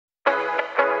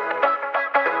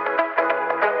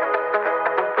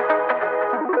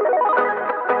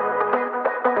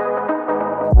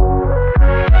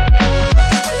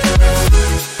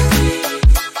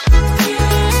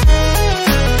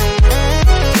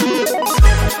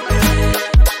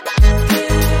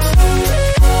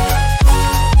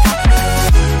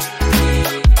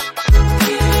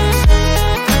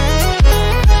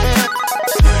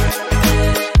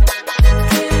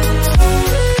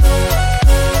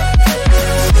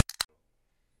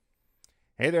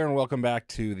Hey there, and welcome back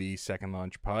to the Second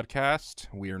Lunch Podcast.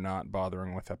 We are not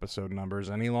bothering with episode numbers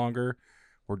any longer.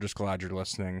 We're just glad you're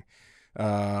listening.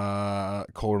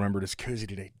 Cole remembered his koozie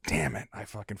today. Damn it, I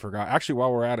fucking forgot. Actually,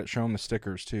 while we're at it, show him the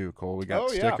stickers too, Cole. We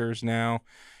got stickers now.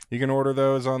 You can order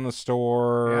those on the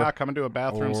store. Yeah, coming to a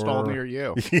bathroom stall near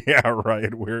you. Yeah,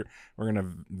 right. We're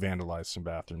gonna vandalize some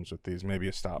bathrooms with these. Maybe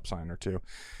a stop sign or two.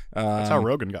 That's how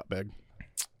Rogan got big.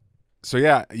 So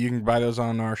yeah, you can buy those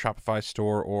on our Shopify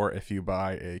store, or if you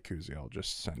buy a koozie, I'll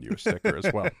just send you a sticker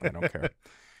as well. I don't care.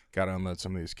 Got to unload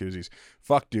some of these koozies.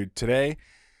 Fuck, dude. Today,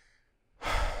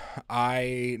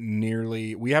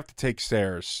 we have to take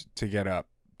stairs to get up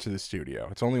to the studio.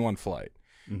 It's only one flight.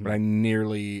 Mm-hmm. But I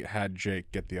nearly had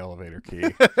Jake get the elevator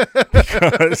key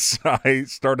because I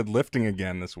started lifting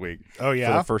again this week. Oh,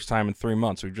 yeah? For the first time in 3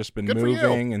 months. We've just been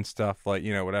moving and stuff, like,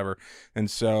 whatever. And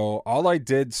so all I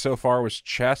did so far was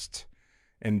chest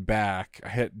and back. I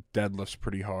hit deadlifts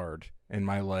pretty hard, and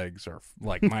my legs are,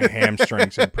 like, my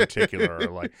hamstrings in particular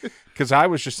are, like, because I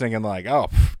was just thinking, like,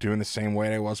 doing the same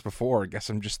weight I was before. I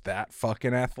guess I'm just that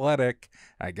fucking athletic.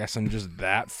 I guess I'm just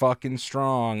that fucking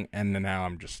strong. And then now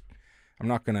I'm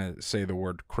not going to say the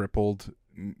word crippled.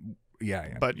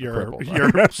 Yeah. But you're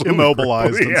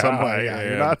immobilized in some way. Yeah,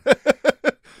 you're not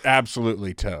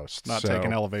absolutely toast. Not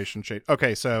taking elevation change.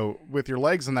 Okay, so with your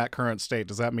legs in that current state,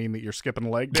 does that mean that you're skipping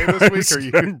leg day this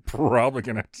week? Or I'm probably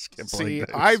going to have to skip leg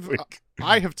day this week.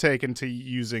 I have taken to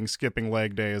using skipping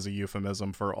leg day as a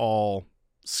euphemism for all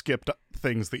skipped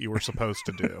things that you were supposed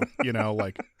to do.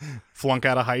 Like flunk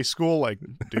out of high school. Like,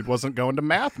 dude wasn't going to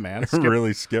math, man.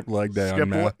 Really skip leg day on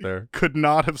math there. Could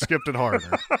not have skipped it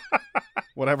harder.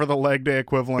 Whatever the leg day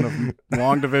equivalent of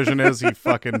long division is, he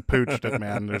fucking pooched it,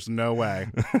 man. There's no way.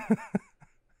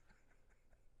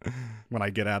 When I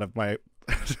get out of my...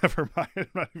 Never mind.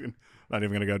 I'm not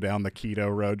even going to go down the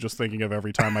keto road, just thinking of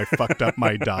every time I fucked up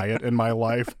my diet in my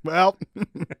life. Well,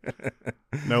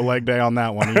 no leg day on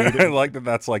that one. I like that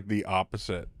that's like the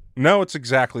opposite. No, it's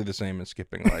exactly the same as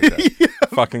skipping leg day. Yeah.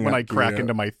 Fucking when I crack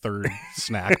into my third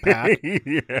snack pack.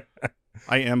 Yeah.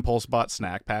 I impulse bought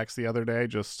snack packs the other day.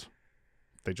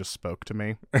 They just spoke to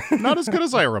me. Not as good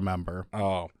as I remember.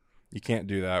 Oh, you can't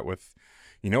do that with...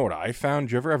 You know what I found?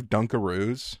 Do you ever have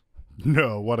Dunkaroos?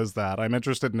 No, what is that? I'm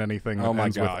interested in anything that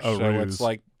ends with a so ruse. it's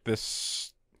like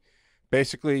this...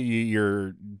 Basically,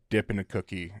 you're dipping a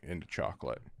cookie into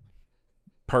chocolate.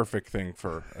 Perfect thing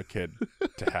for a kid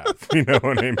to have. You know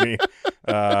what I mean?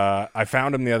 I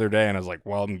found them the other day, and I was like,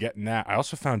 well, I'm getting that. I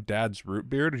also found Dad's root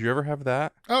beer. Did you ever have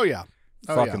that? Oh, yeah.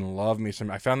 Love me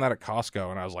some. I found that at Costco,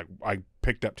 and I was like, I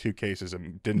picked up 2 cases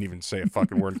and didn't even say a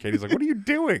fucking word. And Katie's like, what are you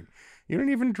doing? You don't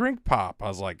even drink pop. I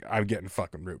was like, I'm getting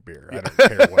fucking root beer. I don't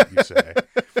care what you say.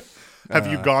 Have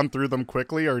you gone through them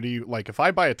quickly, or do you, like, if I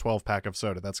buy a 12-pack of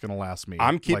soda, that's going to last me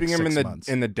I'm keeping like them 6 months.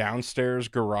 in the downstairs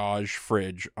garage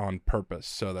fridge on purpose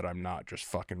so that I'm not just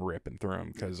fucking ripping through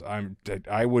them, because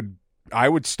I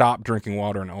would stop drinking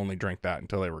water and only drink that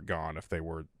until they were gone if they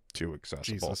were too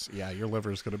accessible. Jesus, yeah, your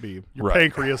liver's going to be, your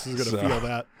pancreas is going to feel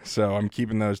that. So I'm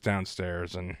keeping those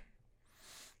downstairs, and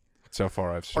so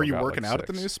far I've still Are you got working like out 6.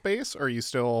 at the new space, or are you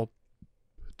still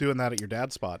doing that at your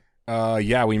dad's spot?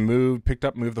 Yeah, we moved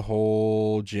the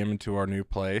whole gym into our new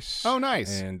place. Oh,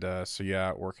 nice. And so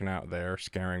yeah, working out there,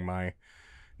 scaring my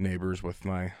neighbors with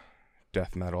my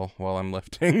death metal while I'm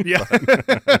lifting. Yeah.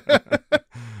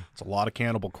 It's a lot of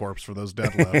Cannibal Corpse for those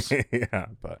deadlifts. Yeah,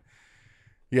 but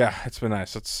yeah, it's been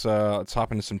nice. Let's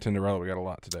hop into some Tinderella. We got a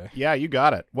lot today. Yeah, you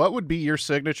got it. What would be your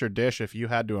signature dish if you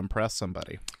had to impress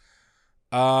somebody?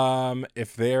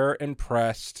 If they're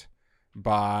impressed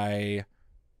by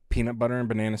peanut butter and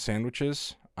banana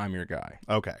sandwiches, I'm your guy.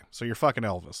 Okay, so you're fucking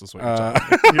Elvis is what you're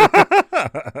talking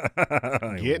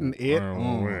about. Getting it.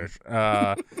 I wish.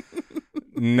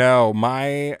 No,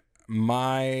 my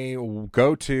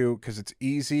go-to, because it's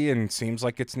easy and seems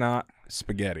like it's not,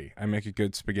 spaghetti. I make a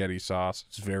good spaghetti sauce.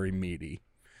 It's very meaty,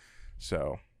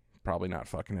 so probably not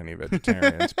fucking any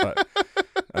vegetarians. But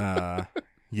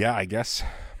yeah, I guess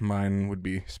mine would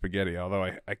be spaghetti, although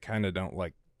I kind of don't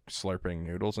like slurping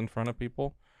noodles in front of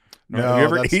people. No, have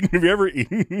you ever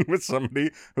eaten with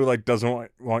somebody who like doesn't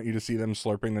want you to see them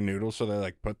slurping the noodles, so they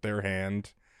like put their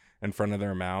hand in front of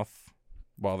their mouth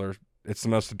while it's the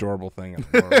most adorable thing in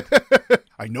the world.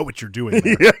 I know what you're doing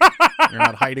there. You're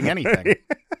not hiding anything.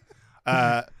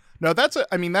 No, that's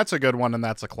a good one, and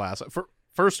that's a classic.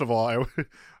 First of all,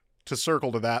 to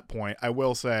circle to that point, I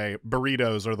will say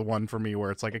burritos are the one for me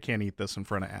where it's like, I can't eat this in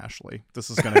front of Ashley. This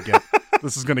is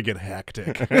gonna get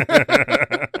hectic.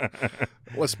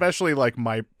 Well, especially like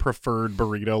my preferred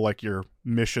burrito, like your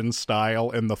mission style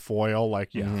in the foil.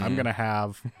 Like, yeah, I'm gonna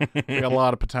have. We got a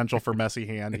lot of potential for messy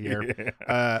hand here.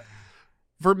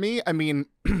 For me, I mean,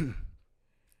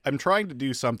 I'm trying to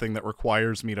do something that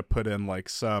requires me to put in like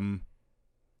some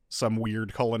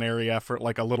weird culinary effort,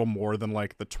 like a little more than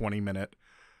like the 20-minute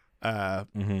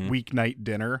weeknight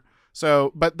dinner.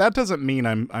 So, but that doesn't mean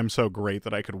I'm so great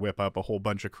that I could whip up a whole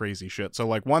bunch of crazy shit. So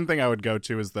like one thing I would go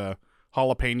to is the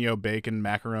jalapeno bacon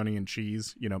macaroni and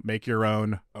cheese. Make your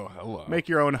own. Oh, hello. Make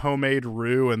your own homemade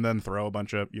roux and then throw a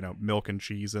bunch of milk and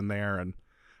cheese in there, and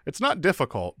it's not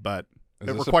difficult, but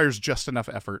it requires just enough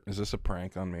effort. Is this a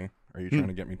prank on me? Are you trying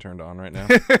to get me turned on right now?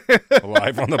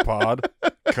 Live on the pod?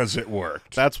 Because it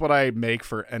worked. That's what I make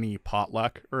for any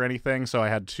potluck or anything. So I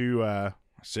had two.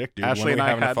 Sick, dude. Ashley when and are we I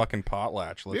having had a fucking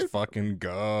potlatch? Let's fucking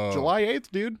go. July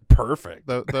 8th, dude. Perfect.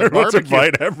 The Let's barbecue.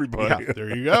 invite everybody. Yeah,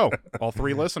 there you go. All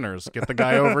 3 listeners. Get the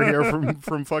guy over here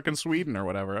from fucking Sweden or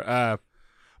whatever.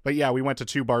 But yeah, we went to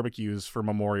 2 barbecues for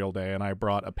Memorial Day, and I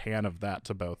brought a pan of that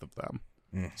to both of them.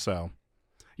 So,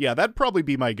 yeah, that'd probably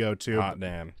be my go-to. Hot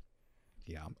damn.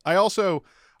 Yeah.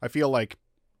 I feel like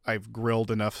I've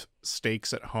grilled enough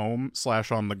steaks at home /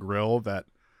 on the grill that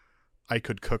I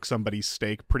could cook somebody's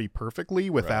steak pretty perfectly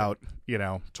without,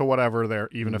 to whatever they're,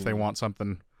 even if they want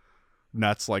something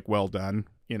nuts, like well done,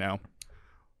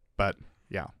 But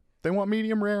yeah, they want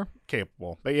medium rare,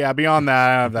 capable. But yeah, beyond that,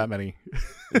 I don't have that many.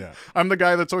 Yeah. I'm the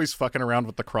guy that's always fucking around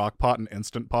with the crock pot and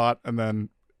Instant Pot, and then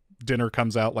dinner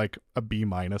comes out like a B-,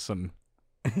 and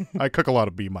I cook a lot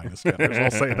of B- dinners,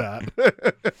 I'll say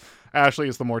that. Ashley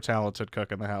is the more talented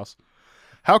cook in the house.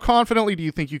 How confidently do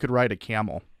you think you could ride a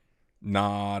camel?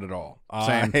 Not at all.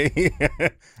 Same.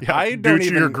 I don't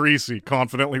even... You're greasy,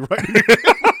 confidently riding.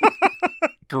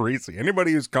 Greasy.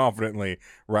 Anybody who's confidently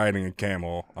riding a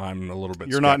camel, I'm a little bit.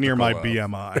 You're not near my of.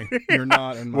 BMI. You're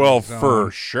not in my well, zone. for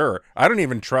sure. I don't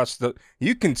even trust that.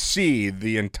 You can see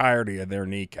the entirety of their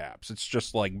kneecaps. It's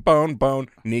just like bone,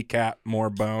 kneecap,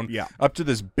 more bone. Yeah. Up to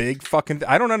this big fucking.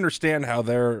 I don't understand how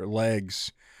their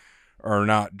legs are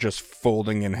not just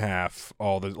folding in half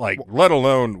all the let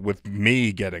alone with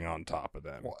me getting on top of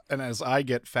them. And as I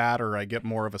get fatter, I get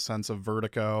more of a sense of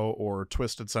vertigo or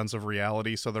twisted sense of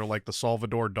reality. So they're like the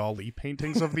Salvador Dali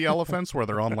paintings of the elephants, where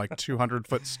they're on like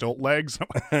 200-foot stilt legs.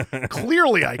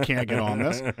 Clearly, I can't get on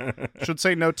this. Should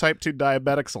say no type 2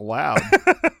 diabetics allowed.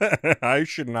 I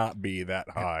should not be that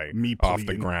high off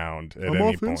the ground at I'm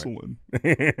any off point.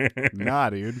 Insulin.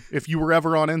 Nah, dude. If you were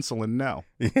ever on insulin, no.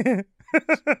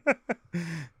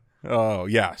 Oh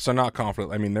yeah, so not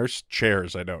confident. I mean, there's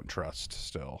chairs I don't trust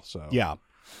still. So yeah.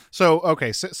 So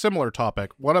okay, similar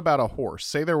topic. What about a horse?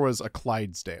 Say there was a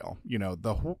Clydesdale.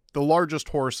 The largest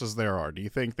horses there are. Do you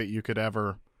think that you could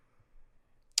ever?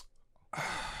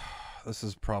 This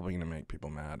is probably going to make people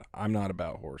mad. I'm not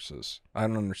about horses. I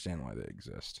don't understand why they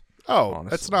exist. Oh,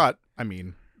 honestly. It's not. I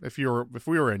mean, if we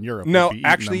were in Europe, no, we'd be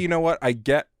actually, them. you know what? I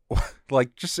get.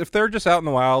 Like, just if they're just out in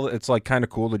the wild, it's like kind of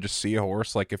cool to just see a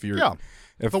horse. Like if you're,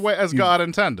 the way as God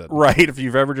intended, right? If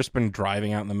you've ever just been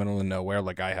driving out in the middle of nowhere,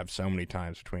 like I have so many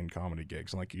times between comedy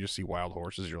gigs, and like you just see wild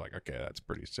horses, you're like, okay, that's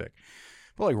pretty sick.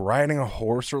 But like riding a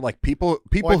horse, or like people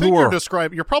who are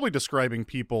you're probably describing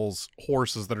people's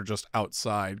horses that are just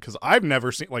outside, because I've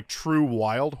never seen like true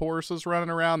wild horses running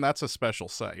around. That's a special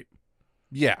sight.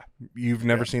 Yeah, you've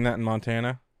never seen that in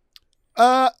Montana.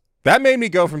 That made me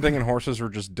go from thinking horses were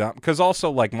just dumb, because also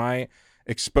like my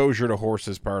exposure to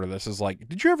horses part of this is like,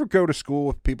 did you ever go to school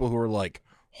with people who are like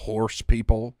horse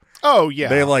people? Oh yeah,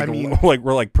 they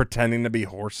were like pretending to be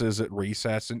horses at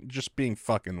recess and just being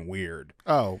fucking weird.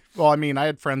 Oh well, I mean, I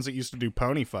had friends that used to do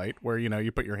pony fight, where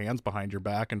you put your hands behind your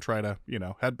back and try to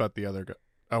headbutt the other guy.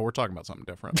 Oh, we're talking about something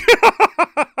different.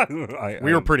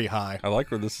 We were pretty high. I like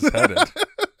where this is headed.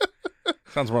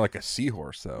 Sounds more like a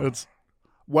seahorse though.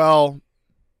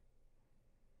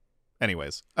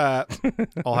 Anyways, I'll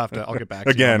get back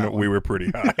to again. You on that we were pretty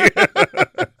high,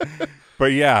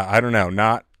 but yeah, I don't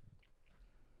know.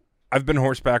 I've been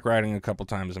horseback riding a couple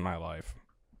times in my life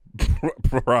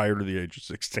prior to the age of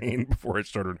 16, before I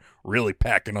started really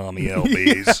packing on the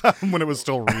lbs. Yeah, when it was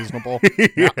still reasonable.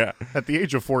 Yeah. At the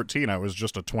age of 14, I was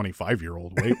just a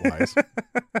 25-year-old weight wise.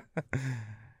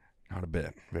 Not a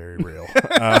bit, very real.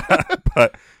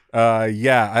 But.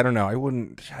 Yeah, I don't know.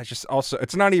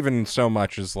 It's not even so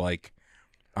much as like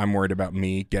I'm worried about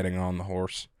me getting on the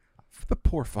horse. The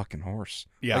poor fucking horse.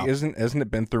 Yeah. Like, isn't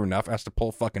it been through enough? It has to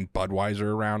pull fucking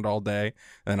Budweiser around all day,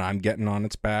 and I'm getting on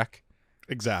its back.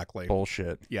 Exactly.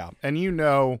 Bullshit. Yeah. And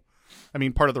I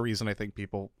mean, part of the reason I think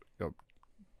people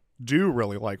do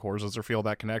really like horses or feel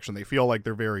that connection, they feel like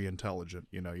they're very intelligent.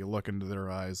 You look into their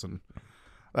eyes and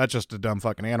that's just a dumb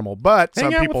fucking animal. But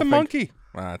hang some out people with a think monkey.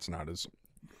 Well, that's not as.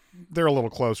 They're a little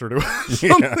closer to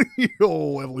the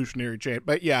whole evolutionary chain.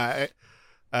 But yeah,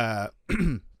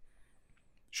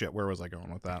 Shit, where was I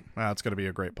going with that? It's going to be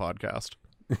a great podcast.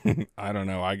 I don't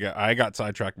know. I got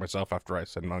sidetracked myself after I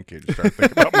said monkey. I just started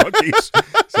thinking about monkeys.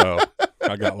 So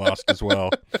I got lost as well.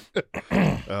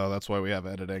 Oh, that's why we have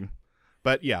editing.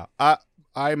 But yeah,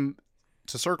 I'm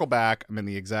to circle back, I'm in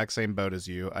the exact same boat as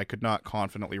you. I could not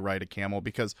confidently ride a camel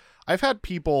because I've had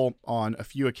people on a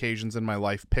few occasions in my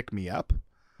life pick me up.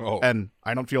 Oh. And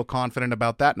I don't feel confident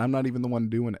about that, and I'm not even the one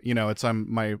doing it. It's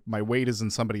my weight is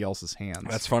in somebody else's hands.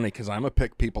 That's funny because I'm a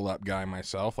pick people up guy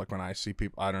myself. Like when I see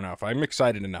people, I don't know if I'm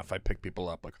excited enough, I pick people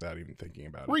up like without even thinking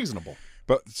about it. Reasonable.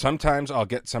 But sometimes I'll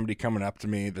get somebody coming up to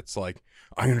me that's like,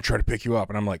 I'm going to try to pick you up.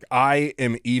 And I'm like, I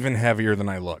am even heavier than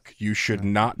I look. You should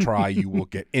not try. You will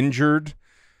get injured.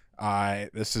 I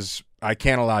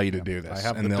can't allow you to do this.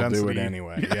 And they'll do it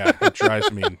anyway. Yeah, it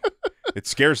drives me. It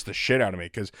scares the shit out of me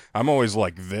because I'm always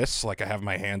like this, like I have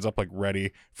my hands up like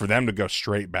ready for them to go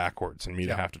straight backwards and me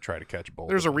to have to try to catch both.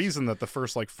 There's a reason that the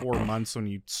first 4 months when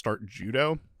you start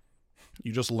judo,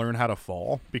 you just learn how to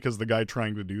fall because the guy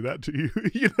trying to do that to you,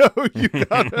 you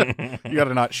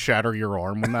gotta not shatter your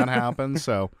arm when that happens.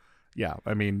 So yeah,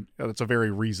 I mean, it's a very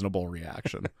reasonable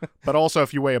reaction. But also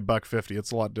if you weigh $150,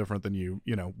 it's a lot different than you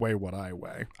weigh what I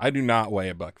weigh. I do not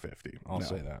weigh $150. I'll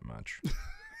say that much.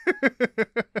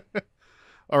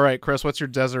 All right, Chris, what's your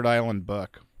desert island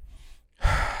book?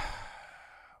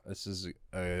 This is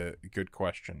a good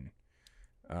question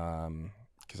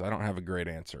because I don't have a great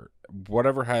answer.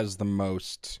 Whatever has the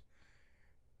most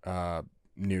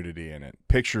nudity in it,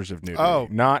 pictures of nudity. Oh,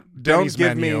 don't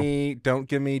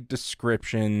give me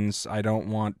descriptions. I don't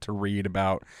want to read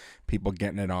about people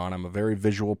getting it on. I'm a very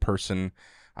visual person.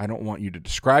 I don't want you to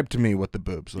describe to me what the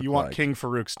boobs look like. You want King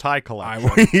Farouk's tie collection.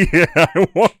 I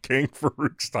want King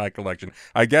Farouk's tie collection.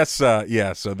 I guess, so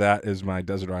that is my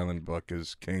Desert Island book,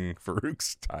 is King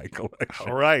Farouk's tie collection.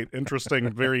 All right.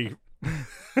 Interesting. Very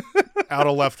out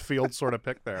of left field sort of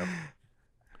pick there.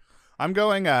 I'm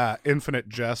going Infinite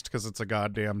Jest because it's a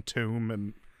goddamn tomb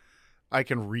and I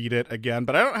can read it again,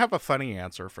 but I don't have a funny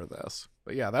answer for this.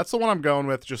 But yeah, that's the one I'm going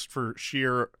with just for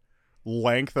sheer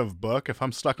length of book. If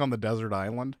I'm stuck on the desert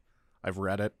island, I've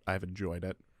read it, I've enjoyed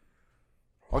it.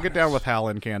 I'll get down with Hal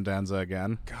and Candenza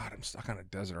again. God, I'm stuck on a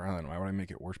desert island. Why would I make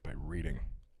it worse by reading?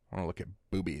 I want to look at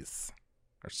boobies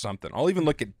or something. I'll even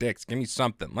look at dicks. Give me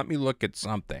something. Let me look at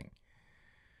something.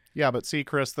 Yeah, but see,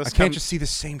 Chris, I can't just see the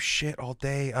same shit all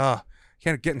day.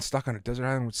 Getting stuck on a desert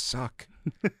island would suck.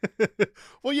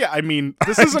 Well, yeah, I mean,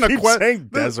 this isn't a question.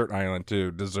 Desert island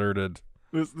too, deserted.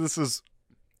 This is.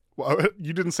 Well,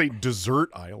 you didn't say desert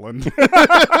island.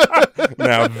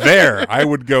 Now there, I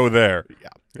would go there. Yeah,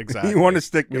 exactly. You want to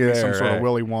stick me Give there? Some sort of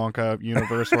Willy Wonka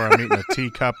universe where I'm eating a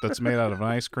teacup that's made out of an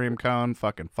ice cream cone.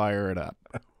 Fucking fire it up.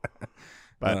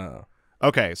 But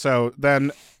okay, so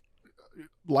then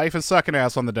life is sucking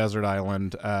ass on the desert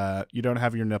island. You don't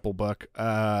have your nipple book.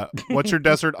 What's your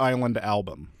desert island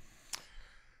album?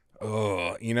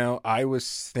 Oh, I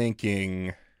was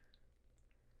thinking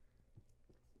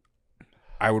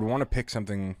I would want to pick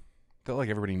something that like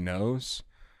everybody knows,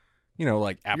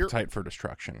 like Appetite for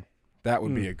Destruction. That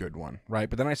would be a good one, right?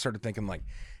 But then I started thinking like,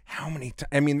 how many times?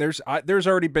 I mean, there's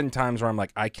already been times where I'm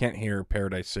like, I can't hear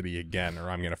Paradise City again, or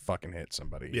I'm gonna fucking hit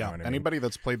somebody. Yeah, you know what anybody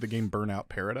that's played the game Burnout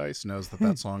Paradise knows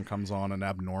that song comes on an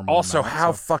abnormal. Also, amount,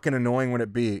 how fucking annoying would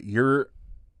it be? You're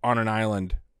on an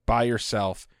island by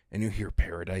yourself. And you hear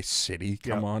Paradise City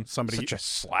come on. Such a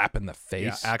slap in the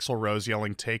face. Yeah, Axl Rose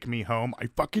yelling, "Take me home." I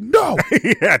fucking know.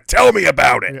 Yeah, tell me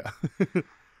about it. Yeah.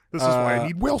 This is why I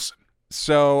need Wilson.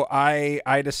 So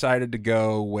I decided to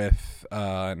go with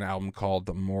an album called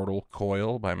The Mortal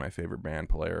Coil by my favorite band,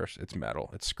 Polaris. It's metal.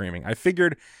 It's screaming. I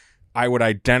figured I would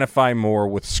identify more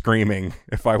with screaming.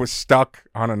 If I was stuck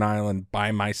on an island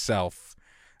by myself,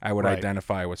 I would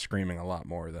identify with screaming a lot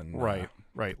more than...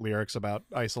 Right, lyrics about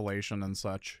isolation and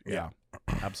such. Yeah,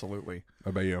 absolutely. How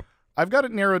about you? I've got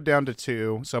it narrowed down to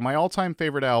 2. So my all-time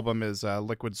favorite album is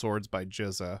Liquid Swords by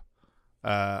Jizza.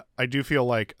 I do feel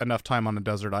like enough time on a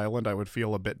desert island, I would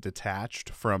feel a bit detached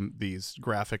from these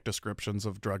graphic descriptions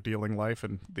of drug dealing life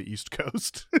in the East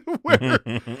Coast, where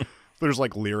there's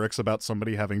like lyrics about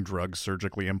somebody having drugs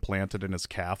surgically implanted in his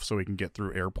calf so he can get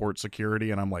through airport security.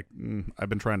 And I'm like, I've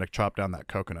been trying to chop down that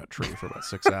coconut tree for about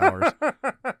 6 hours.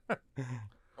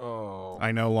 Oh,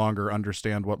 I no longer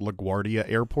understand what LaGuardia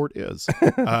Airport is.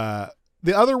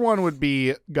 The other one would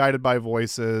be Guided by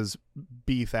Voices,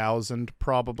 B1000,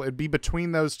 probably. It'd be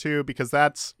between those two because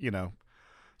that's,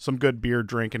 some good beer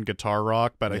drink and guitar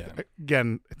rock. But I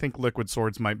think Liquid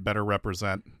Swords might better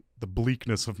represent the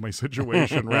bleakness of my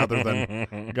situation rather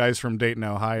than guys from Dayton,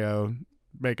 Ohio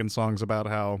making songs about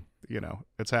how,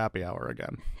 it's happy hour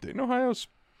again. Dayton, Ohio's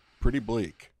pretty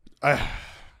bleak.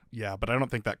 Yeah, but I don't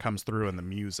think that comes through in the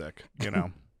music, you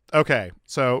know. Okay,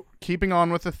 so keeping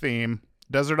on with the theme,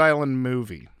 desert island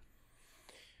movie.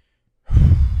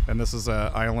 And this is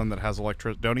an island that has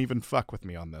electricity. Don't even fuck with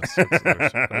me on this.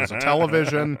 There's a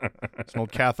television. It's an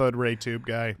old cathode ray tube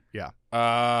guy. Yeah.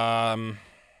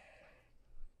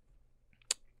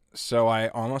 So I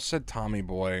almost said Tommy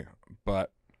Boy,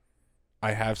 but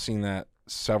I have seen that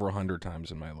several hundred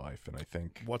times in my life, and I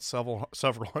think what's several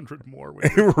hundred more?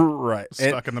 Right,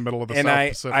 stuck in the middle of the South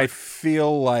Pacific. I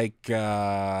feel like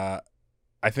I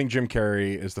think Jim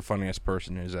Carrey is the funniest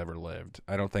person who's ever lived.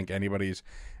 I don't think anybody's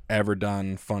ever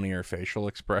done funnier facial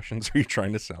expressions. Are you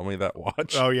trying to sell me that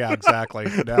watch? Oh yeah, exactly.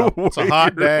 No, it's a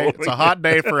hot day. It's a hot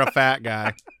day for a fat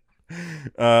guy.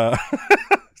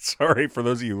 Sorry for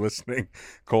those of you listening.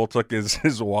 Cole took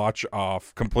his watch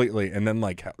off completely and then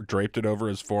like draped it over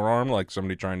his forearm like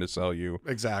somebody trying to sell you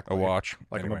exactly a watch.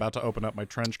 Like anyway. I'm about to open up my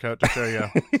trench coat to show you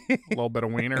a little bit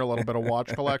of wiener, a little bit of watch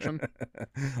collection.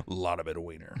 A lot of bit of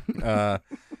wiener.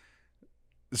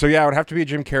 So yeah, it would have to be a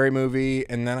Jim Carrey movie,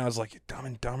 and then I was like, Dumb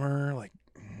and Dumber, like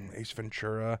Ace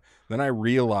Ventura. Then I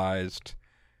realized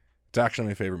it's actually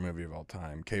my favorite movie of all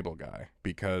time, Cable Guy,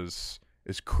 because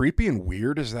as creepy and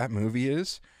weird as that movie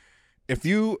is, if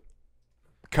you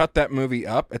cut that movie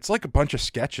up, it's like a bunch of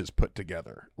sketches put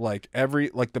together. Like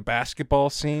the basketball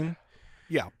scene.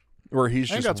 Yeah. Where he's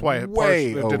I think just that's why it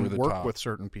didn't work top. with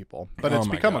certain people. But it's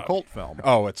become a cult film.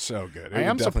 Oh, it's so good. I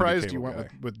am surprised you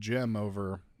went with Jim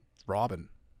over Robin.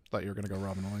 Thought you were going to go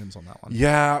Robin Williams on that one.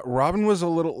 Yeah, Robin was a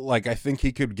little, like, I think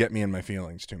he could get me in my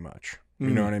feelings too much. You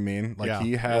know what I mean? Like, yeah.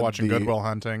 he had watching Good Will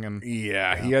Hunting. And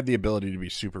yeah, he had the ability to be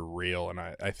super real, and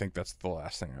I think that's the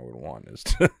last thing I would want is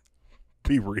to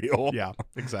be real. Yeah,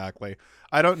 exactly.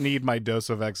 I don't need my dose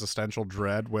of existential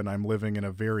dread when I'm living in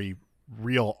a very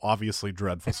real, obviously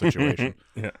dreadful situation.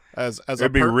 Yeah.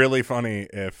 It'd be really funny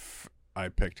if I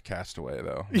picked Castaway,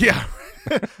 though. Yeah.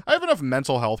 I have enough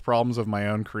mental health problems of my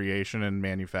own creation and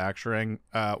manufacturing.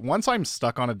 Once I'm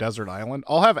stuck on a desert island,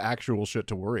 I'll have actual shit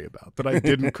to worry about that I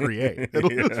didn't create.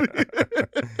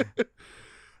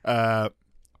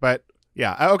 But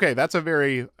yeah, okay, that's a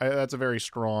very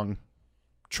strong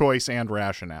choice and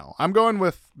rationale. I'm going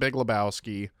with Big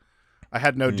Lebowski. I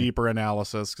had no deeper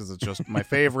analysis because it's just my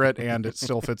favorite, and it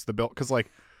still fits the bill. Because like,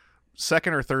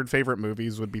 second or third favorite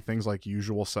movies would be things like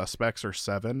Usual Suspects or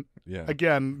Seven. Yeah.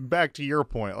 Again, back to your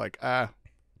point, like,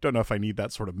 don't know if I need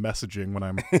that sort of messaging when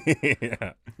I'm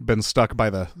been stuck by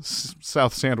the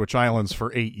South Sandwich Islands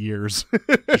for 8 years.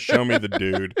 Show me the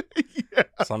dude. Yeah.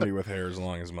 Somebody with hair as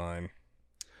long as mine.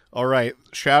 All right.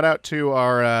 Shout out to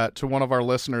our to one of our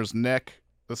listeners, Nick.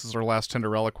 This is our last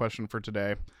Tinderella question for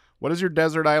today. What is your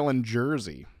desert island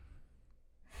jersey?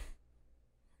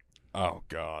 Oh,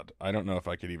 God. I don't know if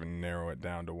I could even narrow it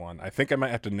down to one. I think I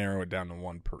might have to narrow it down to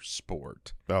one per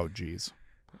sport. Oh, geez.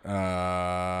 And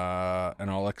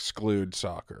I'll exclude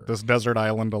soccer. This desert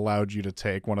island allowed you to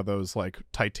take one of those, like,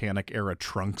 Titanic-era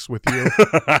trunks with you.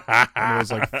 And it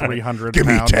was, like, 300 Give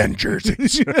pounds. me 10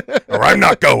 jerseys, or I'm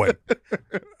not going.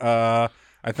 I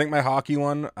think my hockey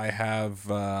one, I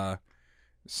have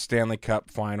Stanley Cup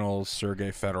Finals,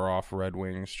 Sergei Fedorov Red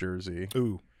Wings jersey.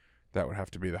 Ooh. That would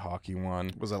have to be the hockey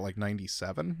one. Was that like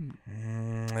 97?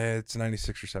 It's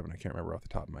 96 or 7. I can't remember off the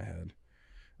top of my head.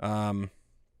 God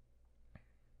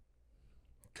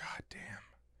damn.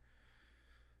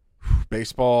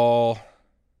 Baseball.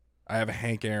 I have a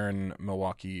Hank Aaron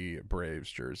Milwaukee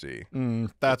Braves jersey.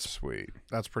 That's sweet.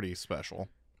 That's pretty special.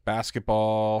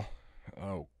 Basketball.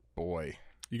 Oh, boy.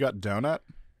 You got Donut?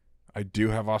 I do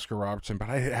have Oscar Robertson, but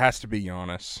it has to be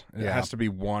Giannis. It has to be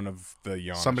one of the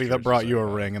Giannis. Somebody that brought you a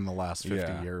ring in the last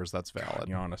 50 years. That's valid.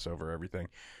 Giannis over everything.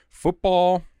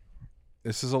 Football,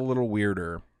 this is a little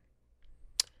weirder.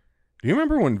 Do you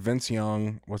remember when Vince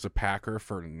Young was a Packer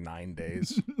for 9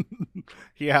 days?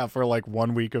 Yeah, for like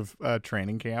 1 week of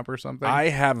training camp or something. I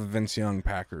have a Vince Young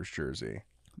Packers jersey.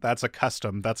 That's a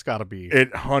custom. That's got to be.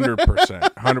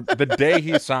 100%. The day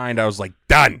he signed, I was like,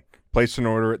 done. Placed an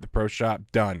order at the pro shop.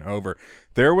 Done. Over.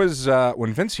 There was,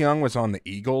 when Vince Young was on the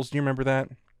Eagles, do you remember that?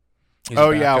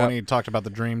 When he talked about the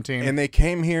dream team. And they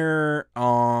came here,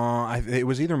 it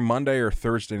was either Monday or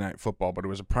Thursday night football, but it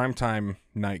was a primetime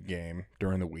night game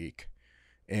during the week.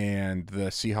 And the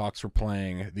Seahawks were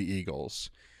playing the Eagles.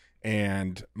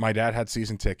 And my dad had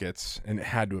season tickets, and it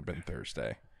had to have been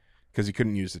Thursday because he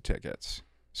couldn't use the tickets.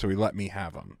 So he let me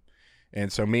have them. And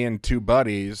so me and two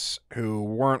buddies who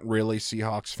weren't really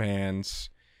Seahawks fans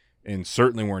and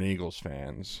certainly weren't Eagles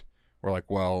fans were like,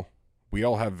 well, we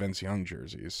all have Vince Young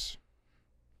jerseys.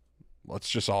 Let's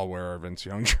just all wear our Vince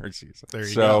Young jerseys. There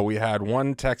you go. So we had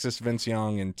one Texas Vince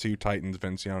Young and two Titans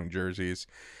Vince Young jerseys.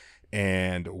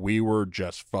 and we were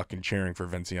just fucking cheering for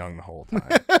Vince Young the whole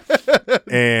time.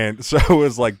 And so it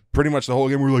was like pretty much the whole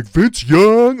game. We were like, Vince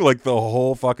Young, like the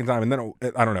whole fucking time. And then,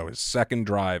 I don't know, his second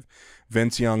drive,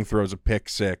 Vince Young throws a pick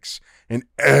six, and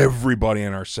everybody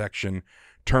in our section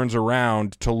turns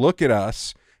around to look at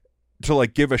us to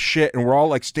like give a shit, and we're all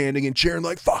like standing and cheering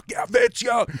like, fuck yeah, Vince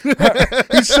Young.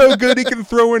 He's so good he can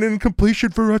throw an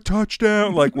incompletion for a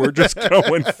touchdown. Like, we're just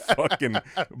going fucking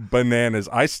bananas.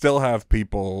 I still have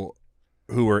people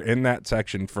who were in that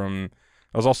section from,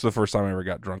 that was also the first time I ever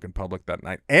got drunk in public that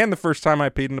night, and the first time I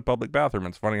peed in a public bathroom.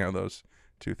 It's funny how those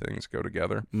two things go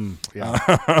together.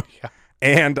 Yeah.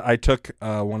 And I took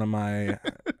one of my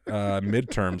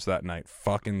midterms that night,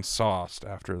 fucking sauced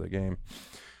after the game.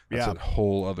 That's a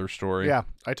whole other story. Yeah,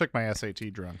 I took my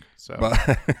SAT drunk, so got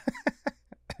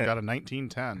a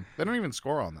 1910. They don't even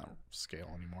score on that scale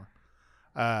anymore.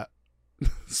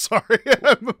 Sorry.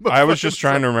 I was just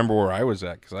trying to remember where I was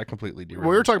at because I completely derailed.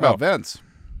 Well, we were talking about Vince.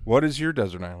 What is your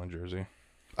Desert Island jersey?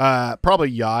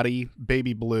 Probably Yachty,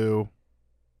 baby blue,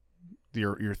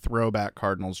 your throwback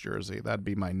Cardinals jersey. That'd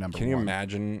be my number one. Can you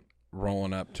imagine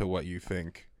rolling up to what you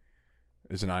think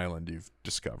is an island you've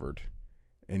discovered,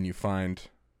 and you find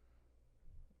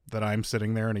that I'm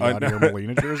sitting there in a Yachty or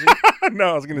Molina jersey?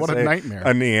 No, I was going to say, what a nightmare.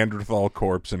 A Neanderthal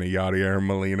corpse in a Yachty or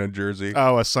Molina jersey.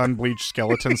 Oh, a sun-bleached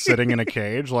skeleton sitting in a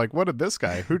cage? Like, what did this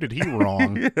guy? Who did he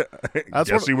wrong? Yeah,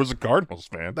 guess he was a Cardinals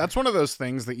fan. That's one of those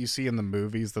things that you see in the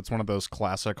movies. That's one of those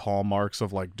classic hallmarks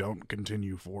of, like, don't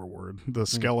continue forward. The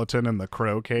skeleton in the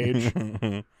crow cage.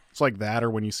 It's like that, or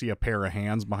when you see a pair of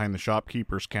hands behind the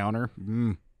shopkeeper's counter.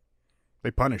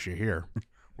 They punish you here.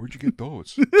 Where'd you get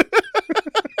those?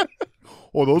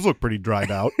 Oh, those look pretty dried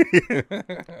out.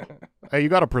 Hey, you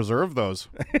got to preserve those.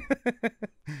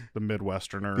 The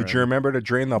Midwesterner. Did you remember to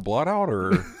drain the blood out,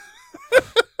 or?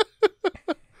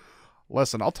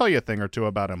 Listen, I'll tell you a thing or two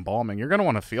about embalming. You're going to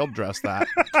want to field dress that.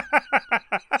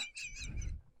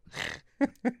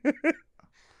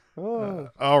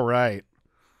 All right.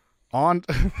 On.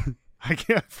 I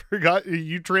forgot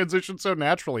you transitioned so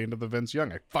naturally into the Vince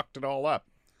Young. I fucked it all up.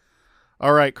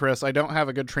 All right, Chris, I don't have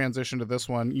a good transition to this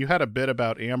one. You had a bit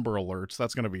about Amber Alerts.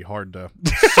 That's going to be hard to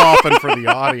soften for the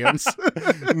audience.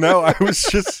 No, I was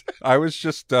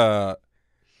just it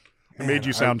made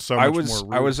you sound so much more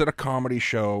rude. I was at a comedy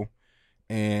show,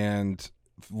 and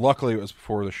luckily it was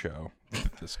before the show.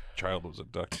 This child was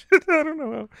abducted. I don't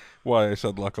know why I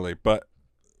said luckily, but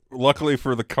luckily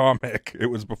for the comic,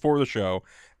 it was before the show.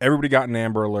 Everybody got an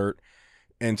Amber Alert.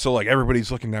 And so, like,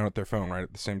 everybody's looking down at their phone right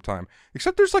at the same time.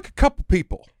 Except there's, like, a couple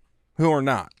people who are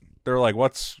not. They're like,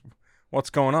 what's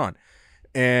going on?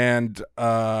 And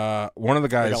one of the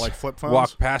guys got, like, flip phones?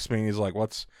 Walked past me, and he's like,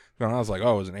 what's going on? I was like,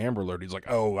 oh, it was an Amber Alert. He's like,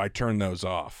 oh, I turned those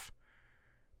off.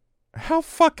 How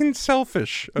fucking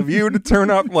selfish of you to turn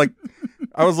up, like...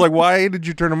 I was like, why did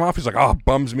you turn them off? He's like, oh, it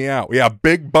bums me out. Yeah,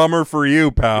 big bummer for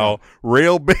you, pal.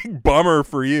 Real big bummer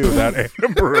for you, that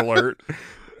Amber Alert.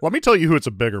 Let me tell you who it's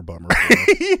a bigger bummer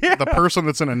for. Yeah. The person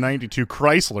that's in a 92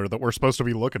 Chrysler that we're supposed to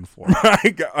be looking for.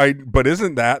 But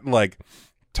isn't that, like,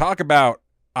 talk about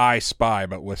I Spy,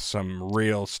 but with some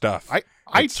real stuff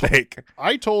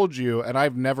I told you, and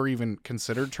I've never even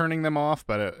considered turning them off,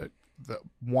 but the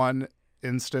one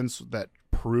instance that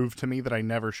proved to me that I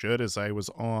never should is I was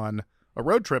on a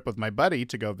road trip with my buddy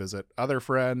to go visit other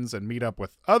friends and meet up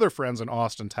with other friends in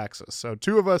Austin, Texas. So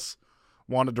two of us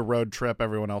wanted to road trip.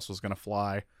 Everyone else was going to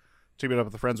fly to meet up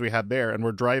with the friends we had there. And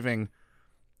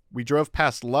we drove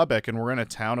past Lubbock, and we're in a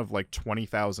town of like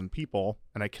 20,000 people.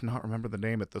 And I cannot remember the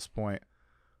name at this point.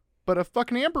 But a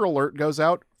fucking Amber Alert goes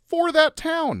out for that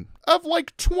town of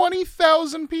like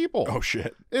 20,000 people. Oh,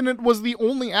 shit. And it was the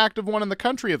only active one in the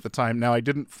country at the time. Now, I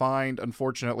didn't find,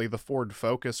 unfortunately, the Ford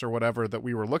Focus or whatever that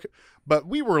we were looking, but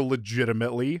we were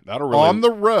legitimately on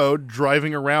the road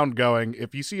driving around going,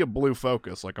 if you see a blue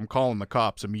Focus, like, I'm calling the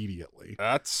cops immediately.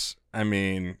 That's, I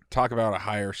mean, talk about a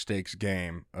higher stakes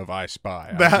game of I Spy.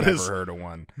 I've never heard of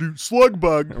one. Dude, slug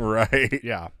bug. Right.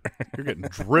 Yeah. You're getting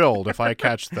drilled if I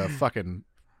catch the fucking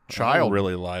child.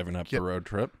 Really liven up the road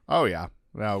trip. Oh, yeah.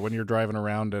 Now, when you're driving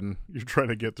around and you're trying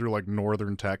to get through like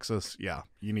northern Texas, yeah,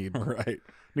 you need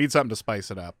something to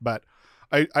spice it up. But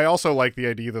I also like the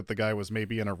idea that the guy was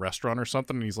maybe in a restaurant or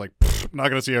something, and he's like, I'm not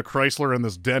going to see a Chrysler in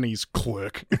this Denny's.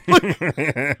 Click.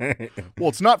 Well,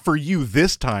 it's not for you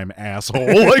this time, asshole.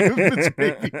 Like, it's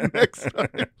maybe next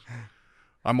time.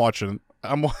 I'm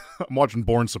watching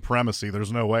Born Supremacy.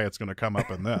 There's no way it's going to come up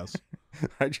in this.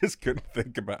 I just couldn't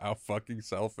think about how fucking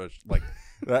selfish. Like,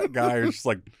 that guy just,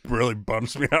 like, really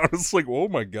bumps me out. It's like, oh,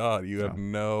 my God, you have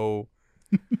no...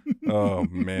 Oh,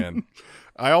 man.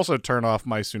 I also turn off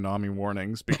my tsunami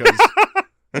warnings because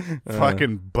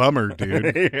Fucking bummer,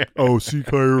 dude. Oh, seek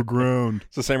higher ground.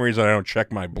 It's the same reason I don't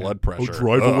check my blood pressure.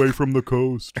 Oh, drive away from the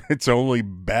coast. It's only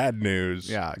bad news.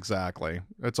 Yeah, exactly.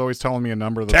 It's always telling me a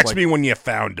number that's Text me when you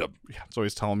found him. Yeah, it's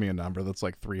always telling me a number that's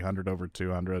like 300 over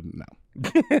 200. No.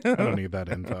 I don't need that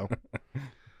info.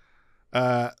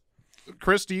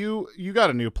 Chris, you got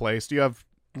a new place. Do you have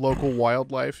local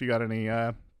wildlife? You got any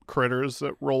critters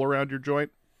that roll around your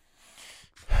joint?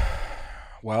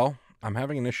 Well, I'm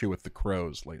having an issue with the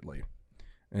crows lately.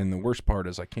 And the worst part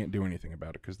is I can't do anything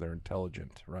about it because they're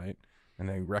intelligent, right? And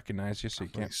they recognize you, so you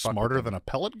can't fuck Smarter with than a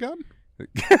pellet gun?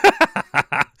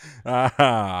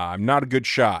 I'm not a good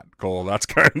shot, Cole. That's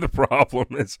kind of the problem.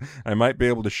 Is I might be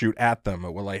able to shoot at them,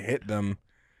 but will I hit them?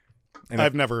 And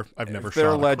I've never shot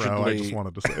allegedly... a crow. I just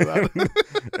wanted to say that.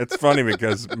 It's funny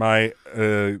because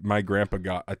my grandpa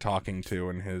got a talking to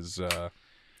in his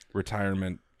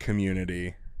retirement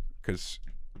community because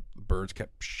the birds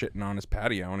kept shitting on his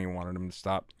patio and he wanted him to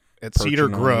stop. At Cedar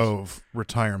Grove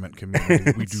Retirement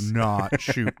Community, we do not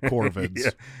shoot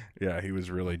corvids. Yeah, he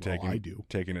was really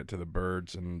taking it to the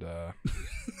birds and to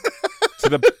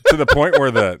the point where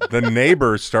the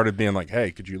neighbors started being like,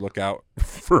 "Hey, could you look out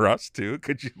for us too?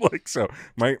 Could you like?" So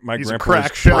my grandpa was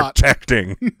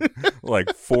protecting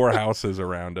like 4 houses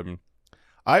around him.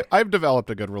 I've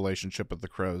developed a good relationship with the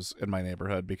crows in my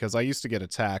neighborhood because I used to get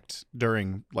attacked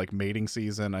during like mating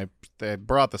season. I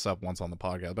brought this up once on the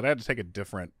podcast, but I had to take a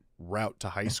different route to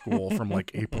high school from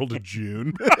like April to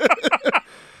June.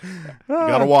 You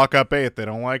gotta walk up 8th. They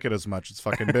don't like it as much. It's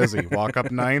fucking busy. Walk up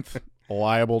 9th.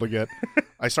 Liable to get...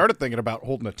 I started thinking about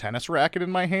holding a tennis racket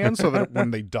in my hand so that when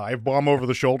they dive bomb over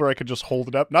the shoulder, I could just hold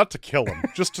it up, not to kill them,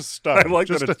 just to stun. I like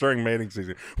that it's during mating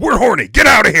season. We're horny. Get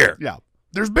out of here. Yeah.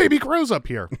 There's baby crows up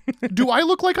here. Do I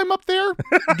look like I'm up there?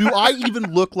 Do I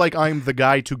even look like I'm the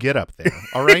guy to get up there?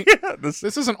 All right? Yeah, this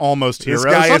isn't Almost Heroes.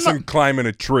 This guy isn't climbing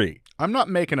a tree. I'm not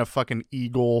making a fucking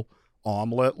eagle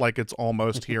omelet like it's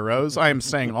Almost Heroes. I am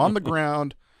staying on the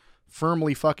ground,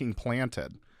 firmly fucking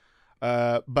planted.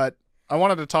 But I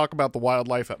wanted to talk about the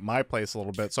wildlife at my place a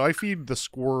little bit. So I feed the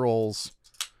squirrels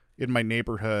in my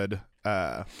neighborhood.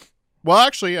 Well,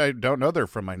 actually, I don't know they're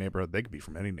from my neighborhood. They could be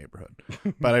from any neighborhood.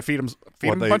 But I feed them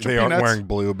a bunch of peanuts. They aren't wearing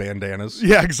blue bandanas.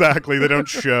 Yeah, exactly. They don't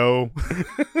show.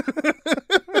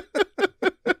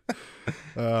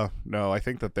 No, I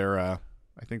think that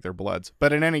they're bloods.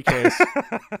 But in any case,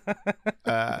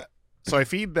 so I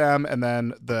feed them, and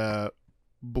then the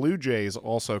blue jays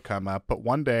also come up. But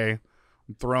one day,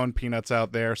 I'm throwing peanuts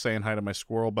out there, saying hi to my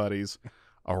squirrel buddies.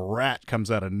 A rat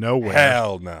comes out of nowhere.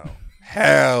 Hell no.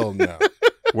 Hell no.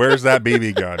 Where's that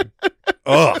BB gun?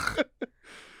 Ugh.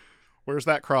 Where's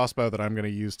that crossbow that I'm going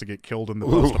to use to get killed in the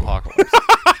post-apocalypse?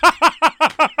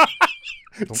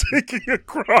 Taking a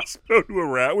crossbow to a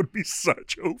rat would be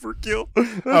such overkill.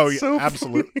 That's so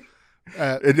absolutely.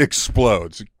 It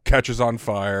explodes, catches on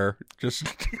fire.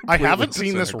 I haven't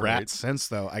seen this rat since,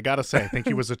 though. I gotta say, I think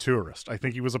he was a tourist. I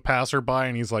think he was a passerby,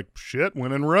 and he's like, "Shit,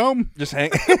 when in Rome, just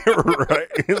hang." Right?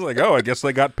 He's like, "Oh, I guess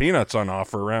they got peanuts on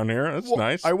offer around here. That's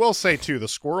nice." I will say too, the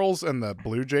squirrels and the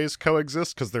blue jays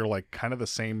coexist because they're like kind of the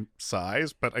same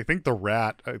size. But I think the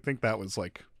rat, that was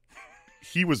like.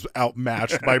 He was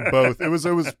outmatched by both. It was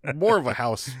more of a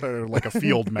house, like a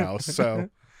field mouse. So,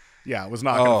 yeah, it was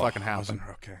not going to fucking happen.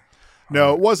 Okay.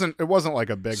 No, it wasn't. It wasn't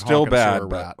like a big still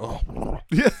bad rat.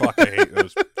 Fuck, I hate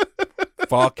those.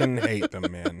 Fucking hate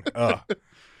them, man. Ugh.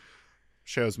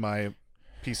 Shows my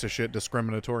piece of shit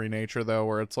discriminatory nature, though,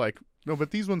 where it's like, no, but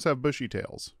these ones have bushy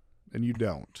tails, and you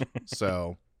don't.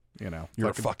 So, you're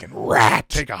a fucking rat.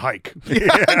 Take a hike.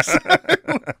 Yeah, exactly.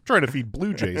 I'm trying to feed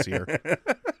blue jays here.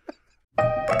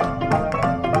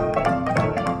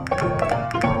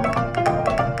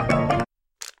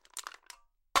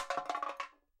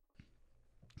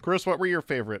 Chris, what were your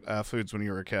favorite foods when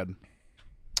you were a kid?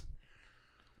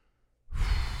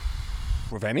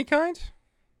 Of any kind?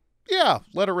 Yeah,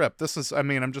 let it rip. This is,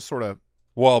 I'm just sort of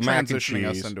mac and cheese,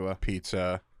 us into a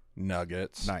pizza,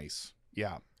 nuggets. Nice.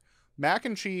 Yeah. Mac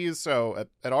and cheese. So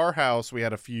at our house, we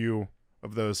had a few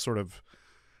of those sort of.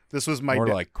 This was my more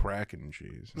like crack and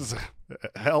cheese.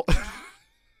 Hell,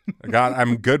 God,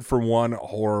 I'm good for one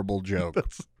horrible joke.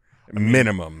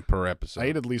 Minimum per episode. I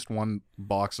ate at least one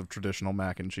box of traditional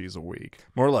mac and cheese a week.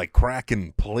 More like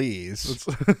Kraken, please.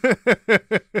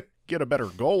 Get a better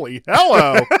goalie.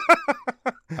 Hello.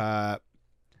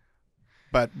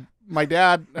 But my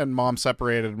dad and mom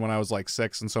separated when I was like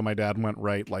 6, and so my dad went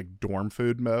right like dorm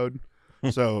food mode.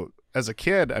 So as a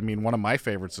kid, one of my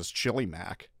favorites is chili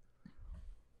mac.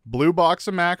 Blue box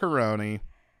of macaroni,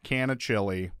 can of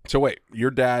chili. So wait, your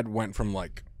dad went from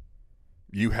like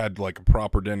you had like a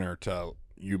proper dinner to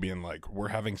you being like, we're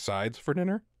having sides for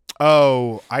dinner?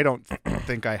 Oh, I don't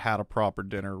think I had a proper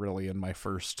dinner really in my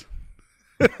first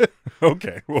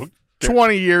Okay, well,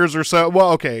 20 years or so.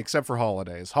 Well, okay, except for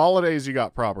holidays. Holidays, you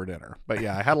got proper dinner. But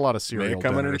yeah, I had a lot of cereal may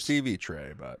come in a dinners. TV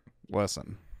tray, but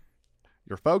Listen,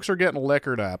 your folks are getting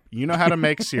liquored up. You know how to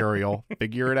make cereal.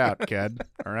 Figure it out, kid.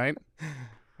 All right?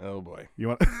 oh boy. You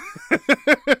want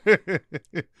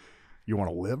you want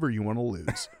to live or you want to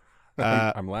lose?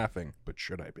 I'm laughing, but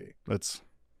should I be?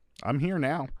 I'm here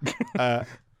now.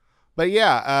 But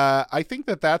yeah, I think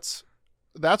that's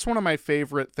one of my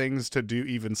favorite things to do,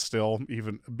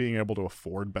 even being able to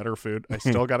afford better food. I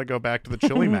still got to go back to the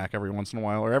chili mac every once in a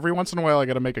while, or every once in a while I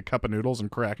got to make a cup of noodles and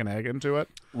crack an egg into it.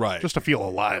 Right. Just to feel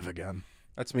alive again.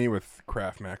 That's me with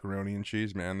Kraft macaroni and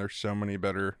cheese, man. There's so many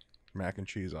better mac and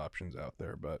cheese options out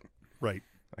there, but right.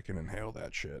 I can inhale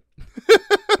that shit.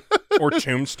 Or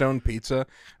Tombstone pizza.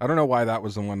 I don't know why that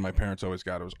was the one my parents always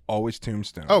got. It was always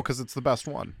Tombstone. Oh, because it's the best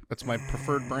one. It's my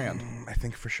preferred brand. I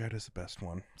think Frechette is the best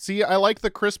one. See, I like the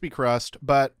crispy crust,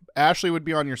 but Ashley would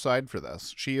be on your side for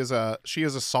this. She is a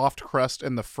soft crust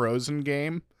in the frozen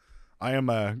game. I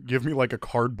am give me like a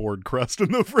cardboard crust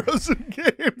in the frozen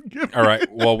game. All right.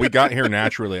 Well, we got here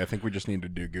naturally. I think we just need to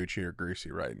do Gucci or Greasy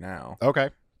right now.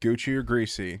 Okay. Gucci or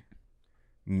Greasy,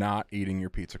 not eating your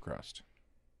pizza crust.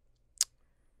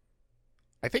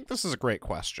 I think this is a great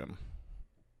question.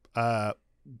 I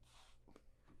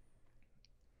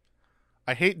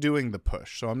hate doing the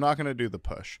push, so I'm not going to do the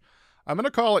push. I'm going to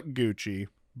call it Gucci,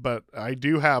 but I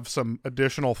do have some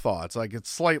additional thoughts. Like, it's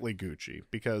slightly Gucci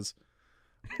because,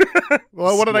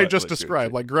 well, what did I just describe?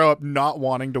 Gucci. Like, grow up not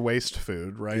wanting to waste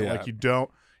food, right? Yeah. Like, you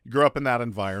grow up in that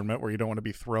environment where you don't want to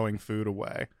be throwing food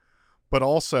away. But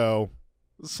also,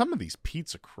 some of these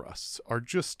pizza crusts are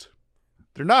just,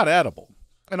 they're not edible.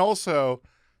 And also,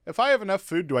 if I have enough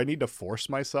food, do I need to force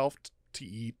myself to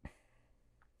eat,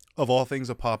 of all things,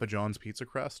 a Papa John's pizza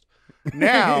crust?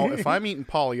 Now, if I'm eating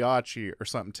Pagliacci or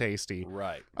something tasty,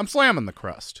 right, I'm slamming the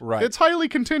crust. Right. It's highly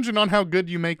contingent on how good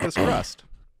you make this crust.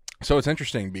 So it's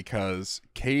interesting because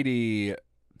Katie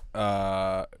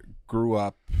grew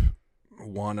up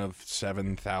one of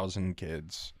 7,000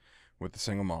 kids with a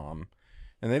single mom,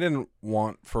 and they didn't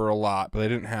want for a lot, but they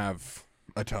didn't have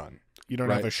a ton. You don't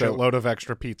have a shitload of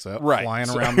extra pizza flying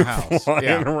so, around the house.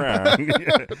 Flying around.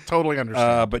 Yeah. Totally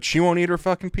understand. But she won't eat her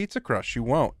fucking pizza crust. She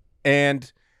won't. And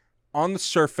on the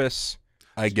surface,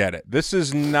 I get it. This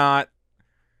is not...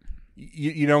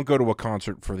 You don't go to a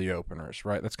concert for the openers,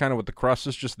 right? That's kind of what the crust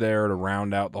is, just there to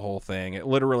round out the whole thing. It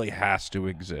literally has to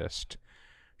exist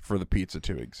for the pizza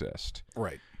to exist.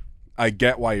 Right. I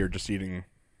get why you're just eating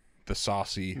the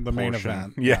saucy The main portion.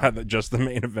 event. Yeah, just the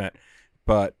main event.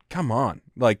 But come on,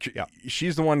 like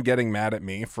she's the one getting mad at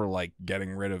me for like getting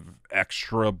rid of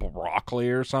extra broccoli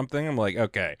or something. I'm like,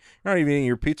 okay, you're not even eating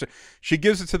your pizza. She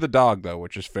gives it to the dog though,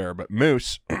 which is fair. But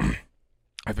Moose,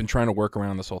 I've been trying to work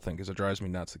around this whole thing because it drives me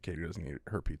nuts that Katie doesn't eat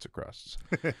her pizza crusts.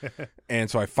 And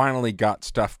so I finally got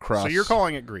stuffed crust. So you're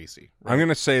calling it greasy. Right? I'm going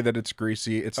to say that it's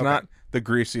greasy. It's not the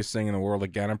greasiest thing in the world.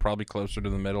 Again, I'm probably closer to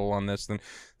the middle on this than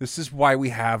this is why we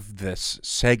have this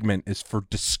segment is for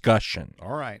discussion.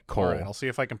 All right. Cole. All right. I'll see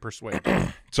if I can persuade you.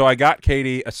 So I got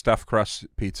Katie a stuffed crust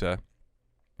pizza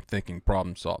thinking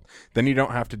problem solved. Then you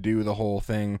don't have to do the whole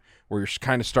thing where you're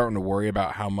kind of starting to worry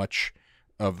about how much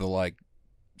of the like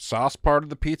sauce part of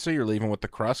the pizza you're leaving with the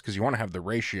crust because you want to have the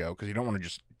ratio because you don't want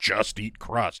to just eat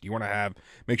crust. You want to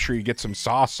make sure you get some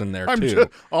sauce in there too.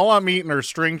 All I'm eating are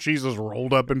string cheeses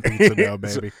rolled up in pizza dough,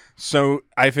 baby. So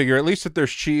I figure at least if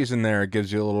there's cheese in there, it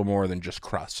gives you a little more than just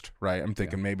crust, right? I'm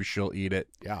thinking maybe she'll eat it.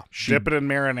 Yeah. Dip it in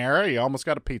marinara, you almost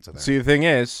got a pizza there. See, the thing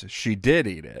is, she did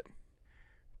eat it.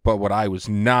 But what I was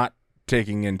not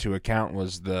taking into account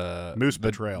was the Moose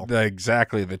betrayal.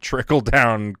 Exactly, the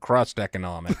trickle-down crust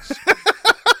economics.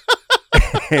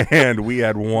 And we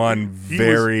had one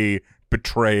very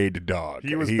betrayed dog.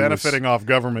 He was benefiting off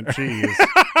government cheese.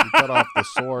 He cut off the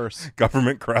source.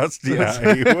 Government crust?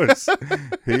 Yeah,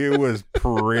 he was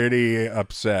pretty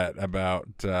upset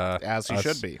about as he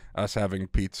should be. Us having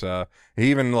pizza. He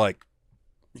even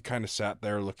he kind of sat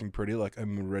there looking pretty like,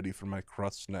 I'm ready for my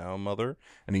crust now, mother.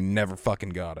 And he never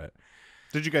fucking got it.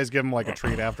 Did you guys give him like a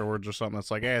treat afterwards or something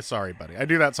that's like, hey, sorry, buddy. I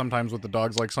do that sometimes with the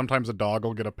dogs. Like sometimes a dog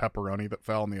will get a pepperoni that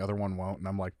fell and the other one won't. And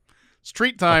I'm like, it's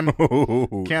treat time.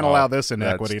 Can't allow this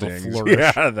inequity to flourish.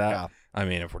 Yeah, I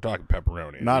mean, if we're talking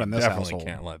pepperoni, not in this definitely household.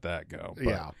 Can't let that go.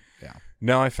 But Yeah.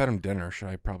 No, I fed him dinner.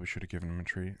 I probably should have given him a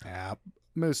treat. Yeah.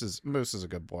 Moose is a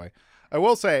good boy. I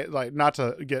will say, like, not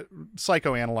to get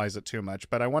psychoanalyze it too much,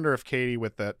 but I wonder if Katie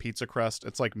with the pizza crust,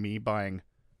 it's like me buying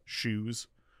shoes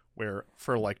where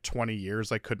for like 20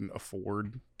 years I couldn't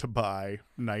afford to buy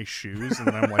nice shoes, and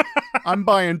then I'm like, I'm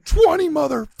buying 20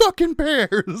 motherfucking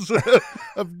pairs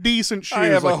of decent shoes. I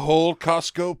have a whole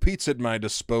Costco pizza at my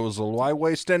disposal. Why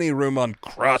waste any room on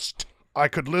crust? I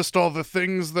could list all the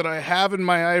things that I have in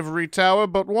my ivory tower,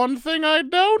 but one thing I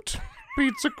don't: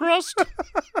 pizza crust.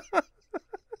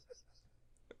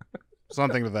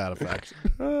 Something to that effect.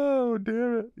 Oh,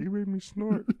 damn it. You made me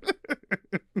snort.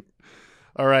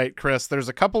 All right, Chris, there's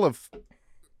a couple of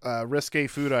risque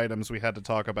food items we had to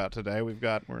talk about today. We're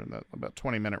in the about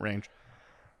 20-minute range.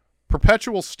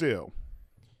 Perpetual stew.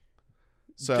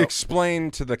 So explain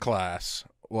to the class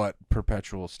what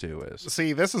perpetual stew is.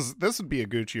 See, this would be a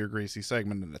Gucci or Greasy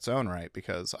segment in its own right,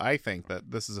 because I think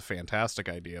that this is a fantastic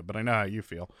idea, but I know how you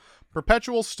feel.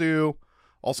 Perpetual stew,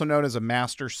 also known as a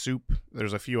master soup.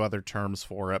 There's a few other terms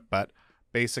for it, but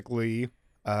basically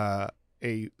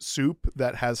a soup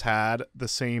that has had the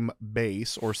same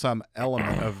base or some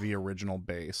element of the original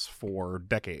base for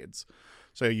decades.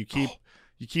 So you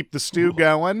keep the stew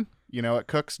going, it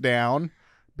cooks down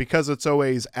because it's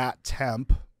always at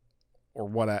temp or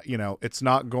what, it's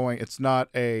not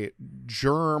a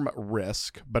germ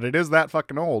risk, but it is that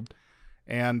fucking old,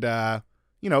 and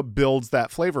builds that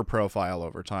flavor profile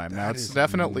over time. Now it's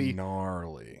definitely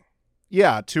gnarly.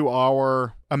 Yeah, to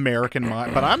our American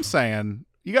mind, but I'm saying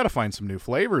you got to find some new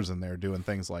flavors in there doing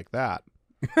things like that.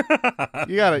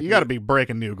 You got to be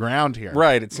breaking new ground here.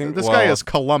 Right, it seems this guy is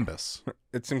Columbus.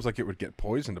 It seems like it would get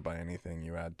poisoned by anything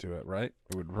you add to it, right?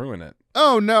 It would ruin it.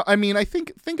 Oh no, I mean, I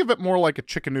think of it more like a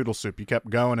chicken noodle soup. You kept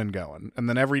going and going, and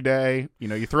then every day,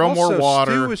 you throw also, more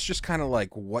water. Stew is just kind of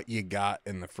like what you got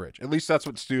in the fridge. At least that's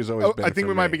what stew has always been. I think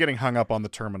we might be getting hung up on the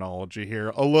terminology here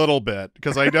a little bit,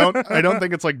 because I don't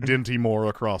think it's like Dinty Moore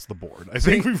across the board. I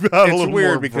think we've got a little It's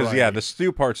weird more because variety. the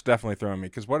stew part's definitely throwing me.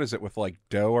 Because what is it with like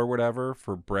dough or whatever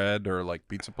for bread or like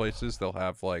pizza places? They'll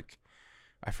have like,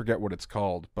 I forget what it's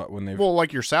called, but when they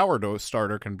like your sourdough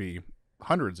starter can be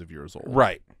hundreds of years old.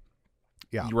 Right.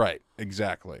 Yeah. Right.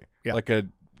 Exactly. Yeah. Like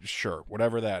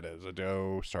whatever that is, a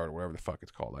dough starter, whatever the fuck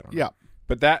it's called. I don't know. Yeah.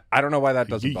 But that, I don't know why that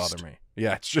doesn't Yeast. bother me.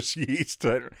 Yeah, it's just yeast.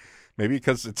 Maybe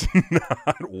because it's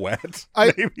not wet.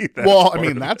 Maybe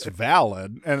that's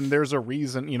valid. And there's a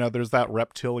reason, there's that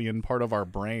reptilian part of our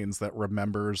brains that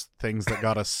remembers things that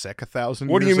got us sick 1,000 years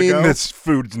ago. What do you mean this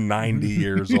food's 90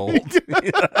 years old?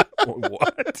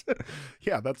 What?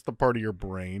 Yeah, that's the part of your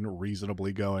brain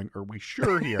reasonably going, are we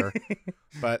sure here?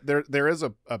 But there is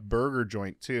a burger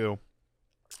joint too.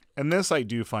 And this I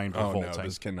do find revolting. Oh no,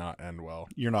 this cannot end well.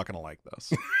 You're not going to like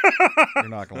this. You're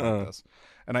not going to like this.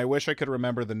 And I wish I could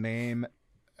remember the name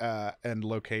and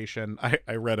location.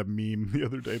 I read a meme the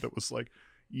other day that was like,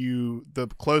 the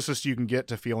closest you can get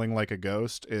to feeling like a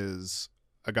ghost is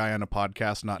a guy on a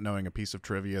podcast not knowing a piece of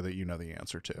trivia that you know the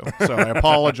answer to. So I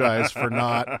apologize for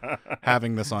not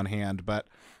having this on hand, but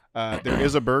there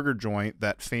is a burger joint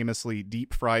that famously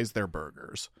deep fries their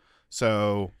burgers.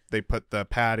 So they put the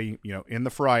patty, in the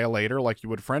fryer-lator like you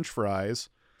would French fries.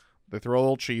 They throw a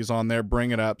little cheese on there,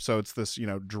 bring it up, so it's this,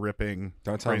 dripping.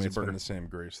 Don't tell me crazy it's burger. been the same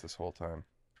grease this whole time.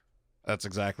 That's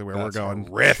exactly where we're going.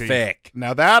 Horrific. Cheese.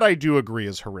 Now that I do agree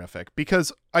is horrific,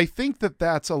 because I think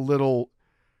that's a little.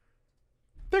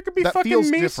 There could be that fucking feels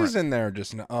mices different. in there.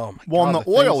 Just oh my god. Well, and the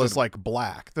oil is like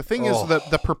black. The thing is that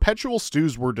the perpetual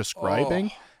stews we're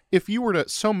describing, if you were to,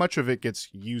 so much of it gets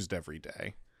used every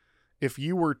day. If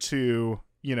you were to,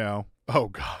 oh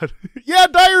god, yeah,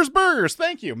 Dyer's Burgers.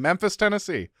 Thank you, Memphis,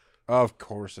 Tennessee. Of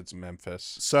course, it's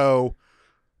Memphis. So,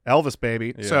 Elvis,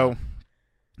 baby. Yeah. So,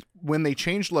 when they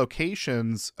changed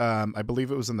locations, I believe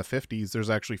it was in the 50s, there's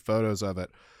actually photos of it.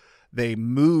 They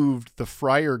moved the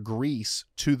fryer grease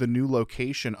to the new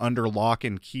location under lock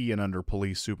and key and under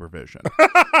police supervision.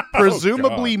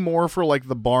 Presumably more for like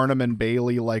the Barnum and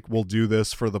Bailey, like, we'll do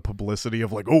this for the publicity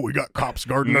of like, we got cops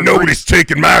guarding our Nobody's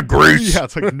taking my grease. Yeah,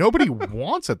 it's like nobody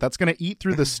wants it. That's going to eat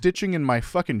through the stitching in my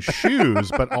fucking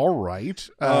shoes, but all right.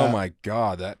 Oh my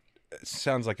god, that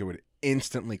sounds like it would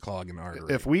instantly clog an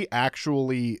artery. If we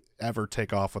actually ever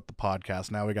take off with the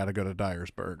podcast, now we got to go to Dyer's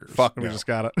Burgers. Fuck we no. just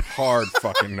got it. Hard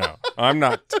fucking no. I'm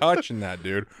not touching that,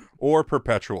 dude. Or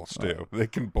perpetual stew. They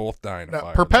can both die in a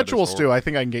fire. Perpetual stew, I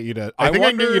think I can get you to. I think I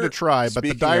can get you to try. But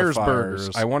the Dyer's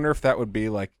Burgers, I wonder if that would be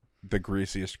like the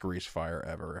greasiest grease fire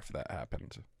ever if that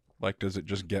happened. Like, does it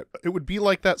just get? It would be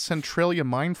like that Centralia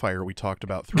mine fire we talked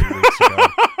about 3 weeks ago.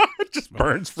 It just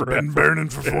burns forever. Been burning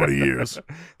for 40 years.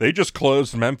 They just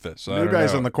closed Memphis. New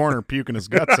guy's in the corner puking his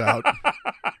guts out.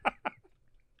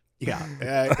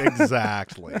 Yeah,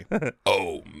 exactly.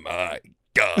 Oh my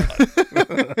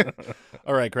god.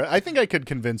 All right, Chris. I think I could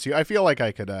convince you. I feel like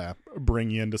I could bring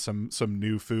you into some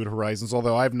new food horizons.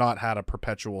 Although I've not had a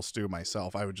perpetual stew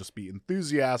myself, I would just be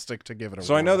enthusiastic to give it a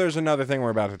So whirl. I know there's another thing we're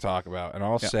about to talk about, and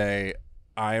I'll say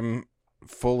I'm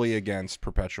fully against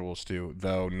perpetual stew,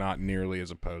 though not nearly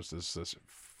as opposed as this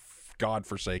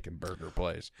godforsaken burger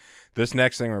place. This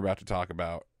next thing we're about to talk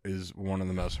about is one of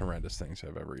the most horrendous things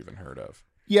I've ever even heard of.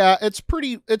 Yeah, it's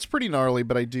pretty gnarly,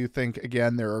 but I do think,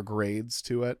 again, there are grades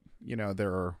to it. You know,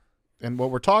 there are, and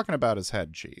what we're talking about is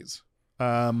head cheese.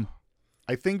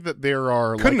 I think that there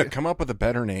are... Couldn't it come up with a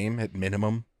better name at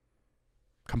minimum?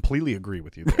 Completely agree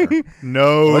with you there.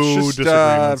 No Let's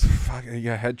just,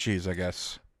 disagreements. head cheese, I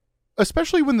guess.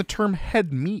 Especially when the term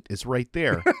head meat is right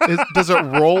there. Does it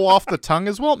roll off the tongue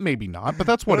as well? Maybe not, but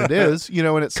that's what it is, you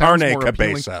know, and it sounds Carne more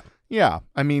appealing. cabeza. Yeah,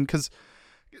 I mean, because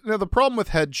the problem with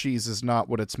head cheese is not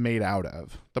what it's made out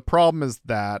of. The problem is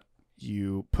that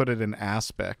you put it in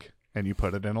aspic and you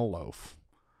put it in a loaf.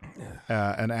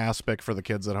 An aspic, for the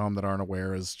kids at home that aren't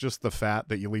aware, is just the fat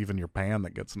that you leave in your pan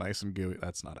that gets nice and gooey.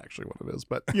 That's not actually what it is,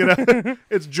 but you know,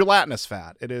 it's gelatinous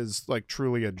fat. It is like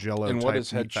truly a Jello. And what type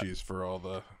is head meat fat. cheese for all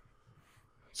the?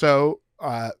 So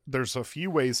there's a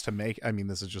few ways to make. I mean,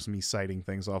 this is just me citing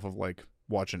things off of like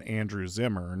watching Andrew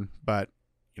Zimmern, but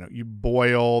you know, you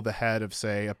boil the head of,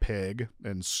 say, a pig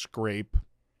and scrape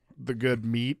the good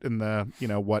meat and the, you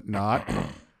know, whatnot.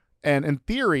 And in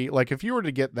theory, like if you were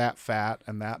to get that fat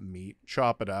and that meat,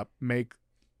 chop it up, make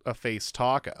a face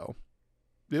taco,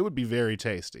 it would be very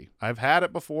tasty. I've had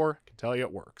it before. I can tell you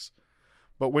it works.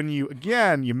 But when you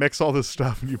mix all this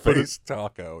stuff and you put Face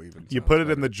taco, even you put it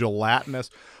in the gelatinous.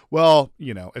 Well,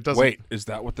 you know, it doesn't. Wait, is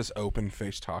that what this open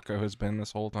face taco has been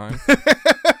this whole time?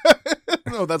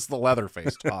 No, that's the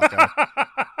leather-faced taco.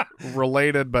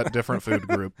 Related but different food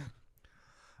group.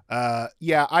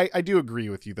 Yeah, I do agree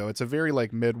with you, though. It's a very,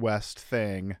 like, Midwest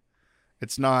thing.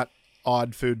 It's not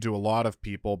odd food to a lot of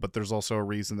people, but there's also a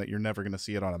reason that you're never going to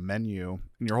see it on a menu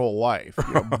in your whole life.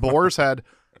 You know, Boar's Head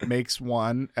makes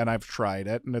one, and I've tried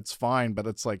it, and it's fine, but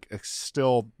it's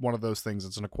still one of those things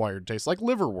that's an acquired taste, like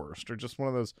liverwurst, or just one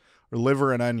of those, or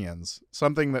liver and onions,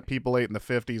 something that people ate in the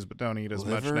 50s but don't eat as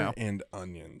much now. Liver and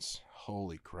onions.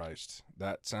 Holy Christ.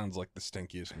 That sounds like the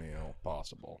stinkiest meal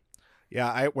possible.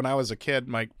 Yeah, when I was a kid,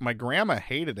 my grandma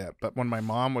hated it, but when my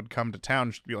mom would come to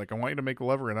town, she'd be like, I want you to make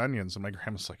liver and onions. And my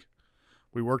grandma's like,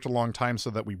 we worked a long time so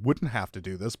that we wouldn't have to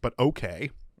do this, but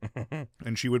okay.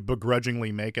 And she would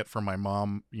begrudgingly make it for my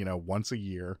mom, you know, once a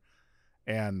year.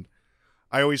 And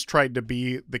I always tried to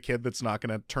be the kid that's not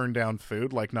going to turn down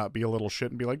food, like not be a little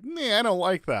shit and be like, nah, I don't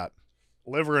like that.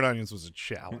 Liver and onions was a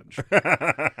challenge.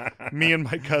 Me and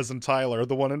my cousin Tyler,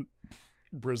 the one in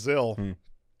Brazil,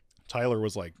 Tyler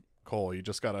was like, Cole, you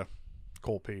just gotta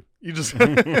Kolpy. You just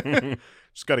gotta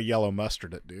yellow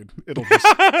mustard it, dude. It'll just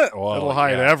it'll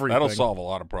hide everything. That'll solve a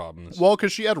lot of problems. Well,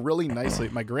 because she had really nicely.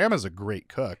 My grandma's a great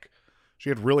cook. She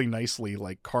had really nicely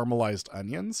like caramelized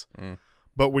onions.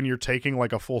 But when you're taking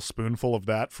like a full spoonful of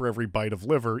that for every bite of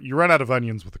liver, you run out of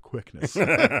onions with a quickness.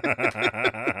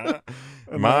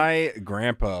 My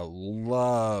grandpa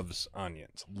loves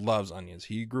onions.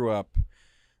 He grew up.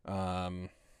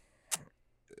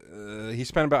 He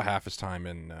spent about half his time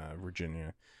in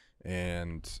Virginia,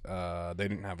 and they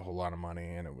didn't have a whole lot of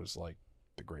money, and it was like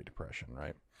the Great Depression,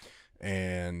 right?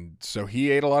 And so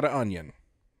he ate a lot of onion,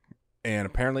 and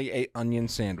apparently ate onion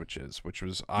sandwiches, which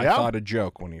was, I thought, a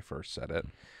joke when he first said it.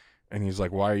 And he's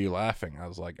like, why are you laughing? I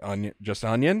was like, onion, just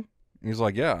onion? He's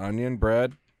like, yeah, onion,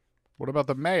 bread. What about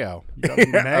the mayo? You got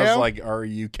any mayo? I was like, are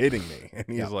you kidding me? And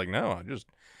he's like, no, I just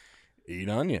eat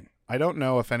onion. I don't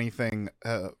know if anything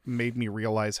made me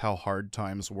realize how hard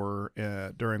times were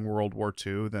during World War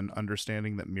II than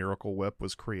understanding that Miracle Whip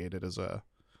was created as a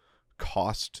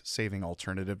cost-saving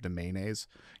alternative to mayonnaise.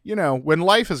 You know, when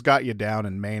life has got you down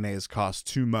and mayonnaise costs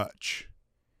too much,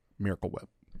 Miracle Whip.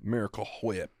 Miracle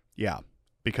Whip. Yeah,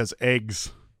 because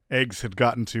eggs had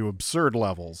gotten to absurd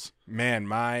levels.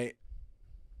 Man,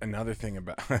 another thing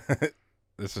about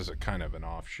this is a kind of an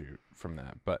offshoot from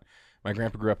that, but my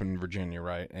grandpa grew up in Virginia,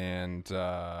 right? And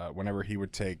whenever he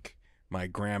would take my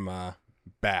grandma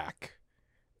back,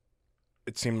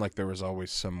 it seemed like there was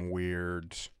always some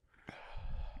weird.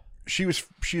 She's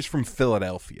from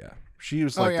Philadelphia. She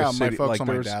was like the city, my folks like on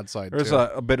my dad's side. There's too.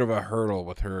 a bit of a hurdle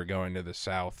with her going to the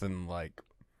South, and like,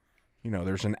 you know,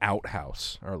 there's an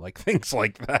outhouse or like things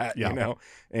like that, you know.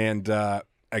 And I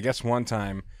guess one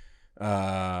time,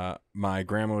 my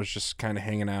grandma was just kind of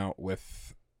hanging out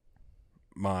with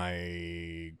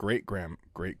my great grandmother.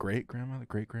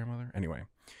 Anyway,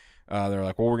 they're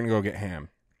like, well, we're gonna go get ham.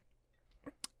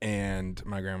 And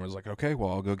my grandma was like, okay,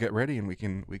 well, I'll go get ready and we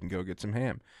can go get some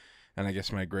ham. And I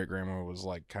guess my great grandma was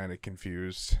like kind of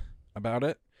confused about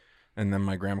it. And then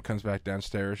my grandma comes back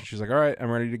downstairs, and she's like, all right,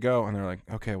 I'm ready to go. And they're like,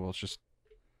 okay, well,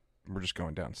 we're just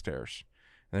going downstairs.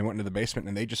 And they went into the basement,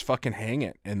 and they just fucking hang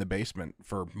it in the basement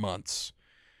for months.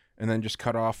 And then just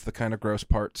cut off the kind of gross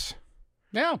parts.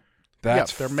 Yeah.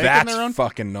 That's they're making their own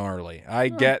fucking gnarly. I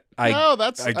guess I get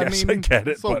it,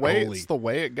 it's it's the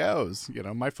way it goes. You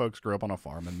know, my folks grew up on a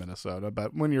farm in Minnesota,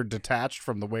 but when you're detached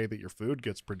from the way that your food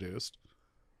gets produced,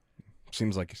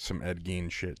 seems like some Ed Gein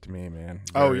shit to me, man.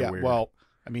 Very weird. Well,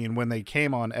 I mean, when they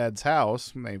came on Ed's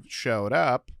house, when they showed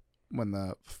up, when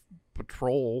the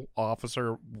patrol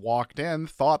officer walked in,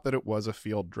 thought that it was a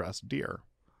field-dressed deer.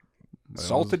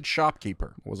 Salted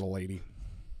shopkeeper was a lady.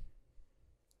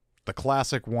 The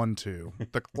classic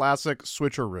 1-2. The classic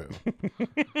switcheroo.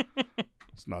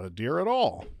 It's not a deer at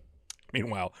all.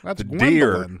 Meanwhile, that's the Gwendolyn.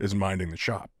 deer is minding the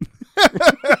shop.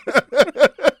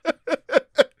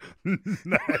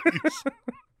 Nice.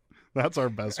 That's our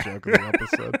best joke of the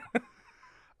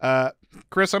episode.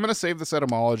 Chris, I'm going to save this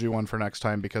etymology one for next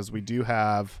time because we do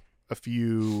have a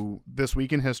few This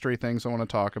Week in History things I want to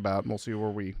talk about, and we'll see where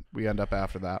we end up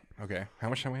after that. Okay. How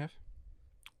much time we have?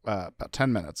 About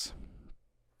 10 minutes.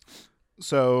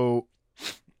 So,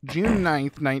 June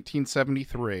 9th,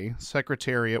 1973,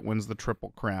 Secretariat wins the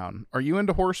Triple Crown. Are you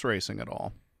into horse racing at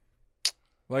all?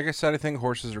 Like I said, I think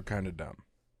horses are kind of dumb.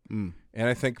 And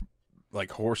I think,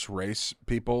 like, horse race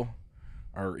people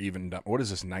are even dumb. What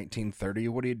is this, 1930?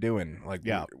 What are you doing? Like,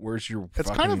 where's your It's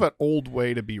fucking... kind of an old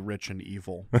way to be rich and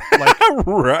evil. Like,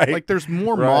 right. Like, there's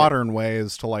more modern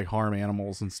ways to, like, harm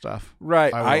animals and stuff.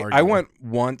 Right. I went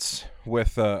once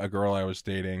with a girl I was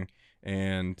dating,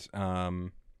 and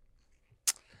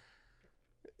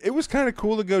it was kind of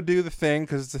cool to go do the thing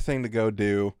because it's a thing to go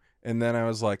do. And then I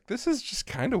was like, this is just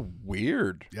kind of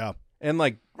weird. Yeah. And,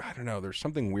 like, I don't know, there's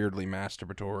something weirdly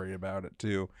masturbatory about it,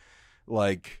 too.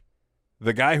 Like,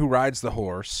 the guy who rides the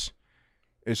horse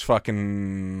is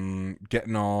fucking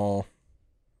getting all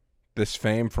this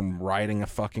fame from riding a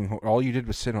fucking horse. All you did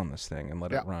was sit on this thing and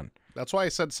let it run. That's why I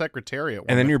said Secretariat.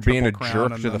 And then you're being a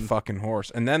jerk to the fucking horse.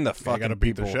 And then the fucking gotta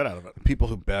beat the shit out of it. People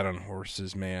who bet on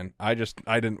horses, man. I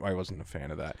wasn't a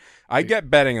fan of that. I get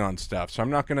betting on stuff, so I'm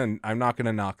not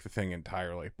gonna knock the thing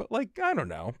entirely. But, like, I don't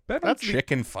know. Bet on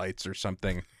chicken fights or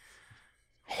something.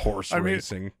 Horse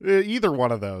racing. Either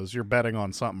one of those, you're betting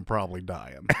on something probably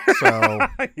dying. So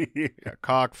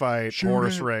cockfight,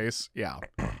 horse race. Yeah.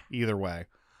 Either way.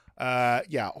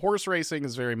 Horse racing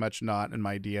is very much not in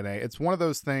my DNA. It's one of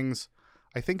those things,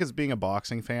 I think as being a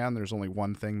boxing fan, there's only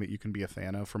one thing that you can be a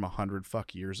fan of from 100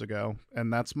 fuck years ago,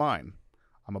 and that's mine.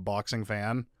 I'm a boxing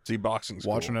fan. See, boxing's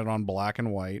watching it on black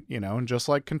and white, you know, and just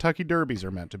like Kentucky Derbies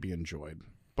are meant to be enjoyed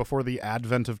before the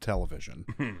advent of television,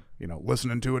 you know,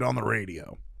 listening to it on the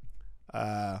radio.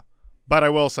 But I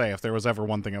will say, if there was ever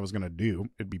one thing I was going to do,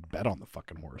 it'd be bet on the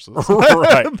fucking horses.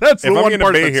 Right. That's if the I'm one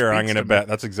part be that here, I'm speaks going to to bet. me.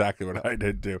 That's exactly what I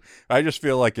did too. I just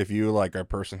feel like if you like are a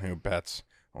person who bets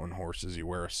on horses, you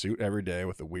wear a suit every day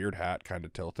with a weird hat kind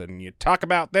of tilted, and you talk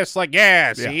about this like,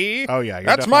 see? Oh, yeah.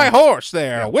 That's my horse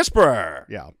there, Whisperer.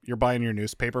 Yeah. You're buying your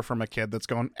newspaper from a kid that's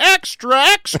going, extra,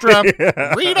 extra,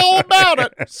 read all about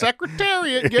it.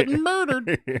 Secretariat getting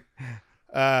murdered.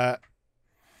 All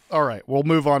right. We'll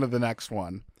move on to the next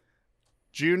one.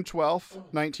 June 12th,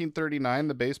 1939,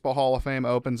 the Baseball Hall of Fame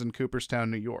opens in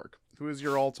Cooperstown, New York. Who is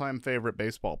your all-time favorite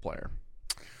baseball player?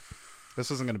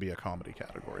 This isn't going to be a comedy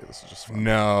category. This is just fun.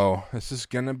 No, this is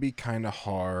going to be kind of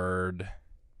hard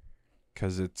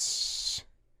because it's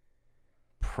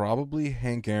probably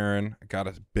Hank Aaron. I got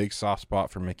a big soft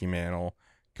spot for Mickey Mantle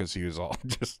because he was all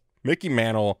just Mickey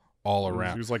Mantle all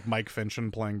around. He was like Mike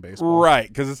Finchon playing baseball. Right,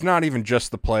 because it's not even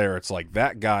just the player. It's like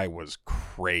that guy was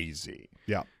crazy.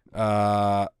 Yeah.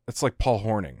 It's like Paul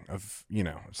Horning of, you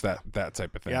know, it's that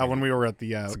type of thing. Yeah, when we were at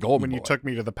the when you took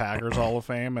me to the Packers Hall of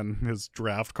Fame and his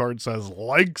draft card says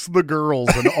likes the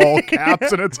girls in all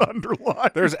caps and it's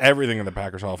underlined. There's everything in the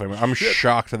Packers Hall of Fame. I'm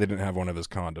shocked that they didn't have one of his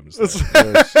condoms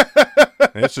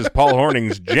there. This is Paul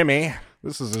Horning's Jimmy.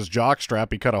 This is his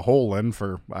jockstrap he cut a hole in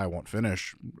for I won't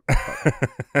finish.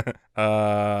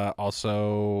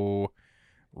 Also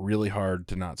really hard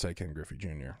to not say Ken Griffey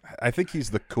Jr. I think he's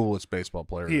the coolest baseball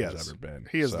player there's ever been.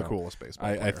 He is the coolest baseball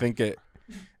player. I think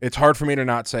it's hard for me to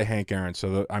not say Hank Aaron,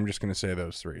 so I'm just going to say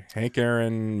those three. Hank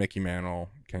Aaron, Mickey Mantle,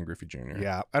 Ken Griffey Jr.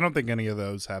 Yeah, I don't think any of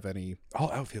those have any...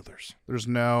 All outfielders. There's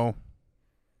no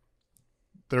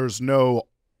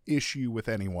issue with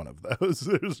any one of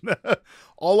those.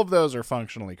 All of those are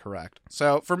functionally correct.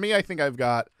 So for me, I think I've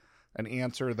got an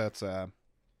answer that's...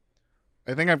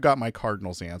 I think I've got my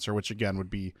Cardinals answer, which again would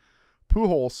be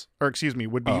Pujols,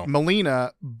 would be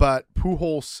Molina, but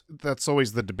Pujols, that's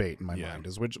always the debate in my mind,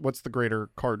 is what's the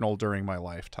greater Cardinal during my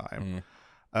lifetime.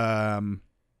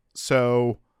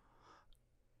 So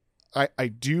I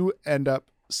do end up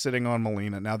sitting on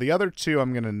Molina. Now, the other two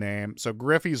I'm going to name, so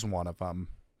Griffey's one of them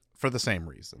for the same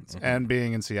reasons, and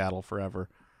being in Seattle forever.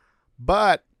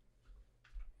 But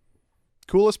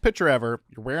coolest pitcher ever,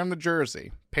 you're wearing the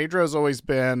jersey. Pedro's always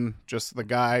been just the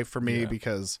guy for me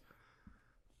because,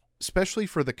 especially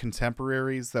for the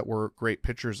contemporaries that were great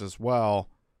pitchers as well,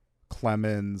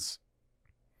 Clemens.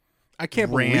 I can't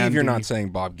believe you're not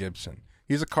saying Bob Gibson.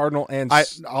 He's a Cardinal, and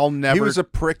I'll never. He was a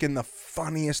prick in the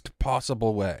funniest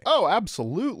possible way. Oh,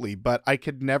 absolutely. But I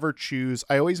could never choose.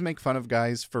 I always make fun of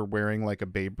guys for wearing like a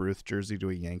Babe Ruth jersey to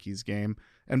a Yankees game.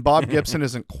 And Bob Gibson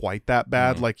isn't quite that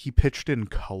bad. Like, he pitched in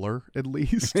color, at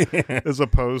least, as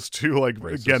opposed to, like,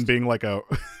 racist. Again, being like a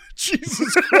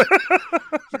Jesus Christ,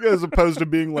 as opposed to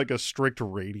being like a strict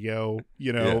radio,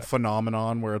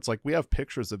 phenomenon where it's like, we have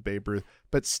pictures of Babe Ruth,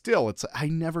 but still, I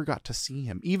never got to see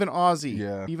him. Even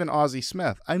Ozzie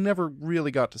Smith, I never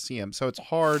really got to see him. So it's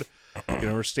hard,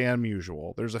 or Stan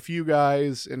Musial. There's a few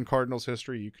guys in Cardinals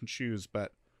history you can choose,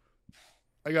 but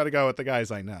I got to go with the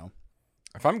guys I know.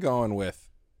 If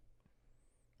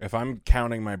I'm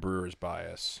counting my Brewers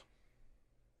bias,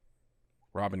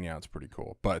 Robin Yount's pretty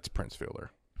cool, but it's Prince Fielder.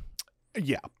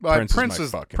 Yeah, Prince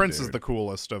is the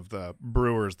coolest of the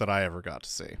Brewers that I ever got to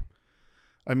see.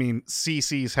 I mean,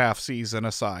 CC's half season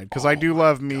aside, because I do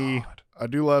love me a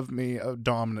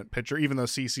dominant pitcher, even though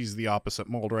CC's the opposite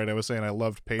mold, right? I was saying I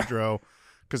loved Pedro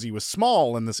because he was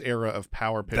small in this era of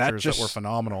power pitchers that were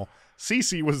phenomenal.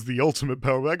 CC was the ultimate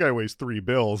power. That guy weighs $3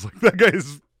 bills. Like, that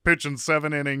guy's pitching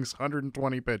 7 innings,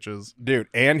 120 pitches. Dude,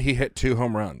 and he hit 2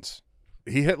 home runs.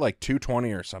 He hit like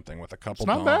 220 or something with a couple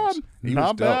dongs. Not bad.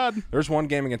 Not bad. There's one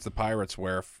game against the Pirates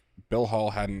where if Bill Hall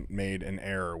hadn't made an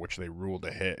error, which they ruled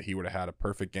a hit, he would have had a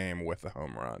perfect game with a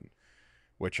home run,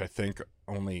 which I think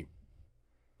only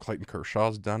Clayton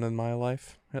Kershaw's done in my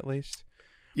life, at least.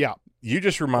 Yeah. You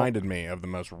just reminded me of the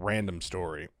most random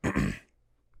story. I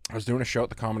was doing a show at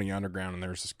the Comedy Underground, and there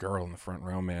was this girl in the front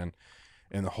row, man.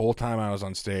 And the whole time I was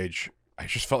on stage, I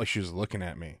just felt like she was looking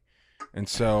at me. And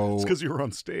so it's because you were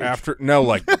on stage. I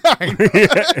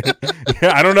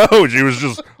don't know. She was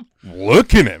just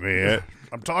looking at me.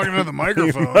 I'm talking to the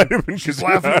microphone. She's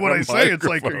laughing at what I say. It's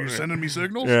like, are you sending me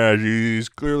signals? Yeah, she's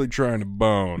clearly trying to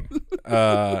bone.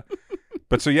 But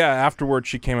so yeah, afterwards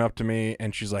she came up to me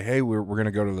and she's like, "Hey, we're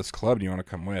gonna go to this club. Do you want to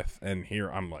come with?" And here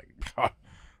I'm like,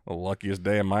 the luckiest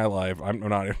day of my life. I'm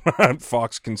not.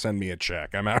 Fox can send me a check.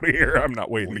 I'm out of here. I'm not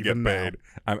waiting to get paid.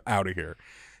 I'm out of here.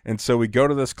 And so we go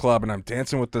to this club, and I'm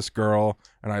dancing with this girl,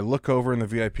 and I look over in the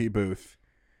VIP booth,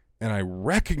 and I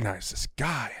recognize this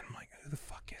guy, and I'm like, who the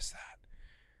fuck is that?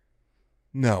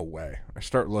 No way. I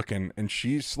start looking, and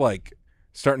she's like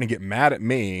starting to get mad at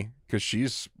me because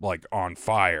she's like on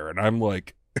fire, and I'm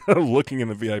like looking in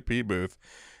the VIP booth,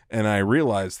 and I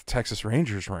realized the Texas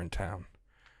Rangers were in town.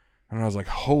 And I was like,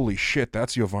 holy shit,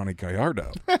 that's Giovanni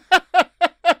Gallardo.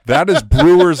 That is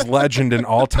Brewers legend and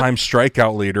all-time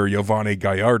strikeout leader, Giovanni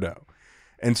Gallardo.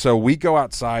 And so we go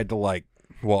outside to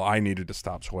I needed to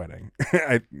stop sweating.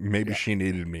 She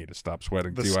needed me to stop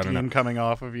sweating too. I don't know. The steam coming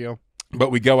off of you.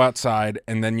 But we go outside,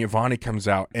 and then Giovanni comes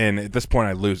out, and at this point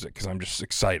I lose it because I'm just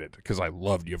excited because I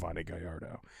loved Giovanni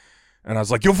Gallardo. And I was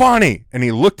like, Giovanni! And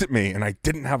he looked at me, and I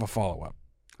didn't have a follow-up.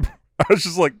 I was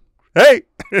just like, hey!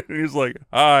 And he was like,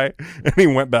 hi. And he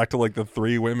went back to like the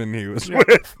 3 women he was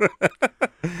with.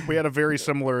 We had a very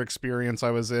similar experience.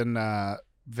 I was in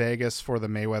Vegas for the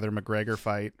Mayweather-McGregor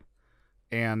fight,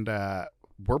 and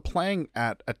we're playing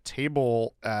at a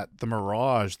table at the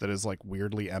Mirage that is like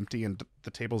weirdly empty, and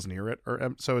the tables near it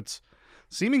are so it's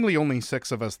seemingly only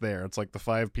 6 of us there. It's like the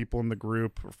 5 people in the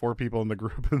group or 4 people in the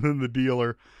group, and then the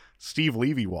dealer, Steve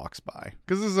Levy, walks by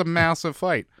because this is a massive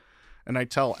fight. And I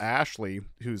tell Ashley,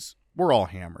 we're all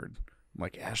hammered. I'm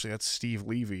like, Ashley, that's Steve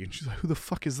Levy. And she's like, who the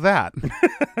fuck is that?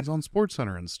 He's on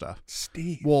SportsCenter and stuff.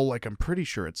 Steve. Well, like, I'm pretty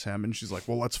sure it's him. And she's like,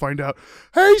 well, let's find out.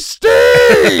 Hey,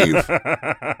 Steve!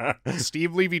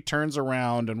 Steve Levy turns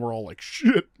around, and we're all like,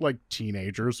 shit, like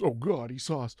teenagers. Oh, God, he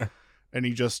saw us. And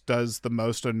he just does the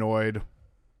most annoyed.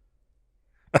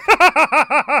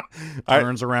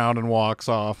 Turns around and walks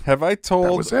off. Have I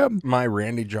told my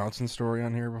Randy Johnson story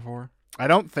on here before? I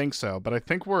don't think so, but I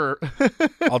think we're...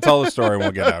 I'll tell the story and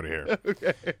we'll get out of here.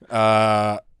 Okay.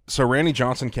 So Randy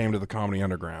Johnson came to the Comedy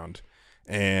Underground,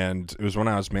 and it was when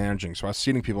I was managing. So I was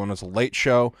seating people, and it was a late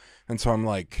show, and so I'm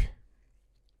like,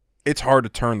 it's hard to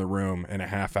turn the room in a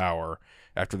half hour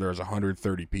after there's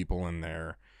 130 people in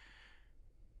there.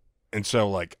 And so,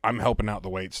 like, I'm helping out the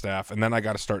wait staff, and then I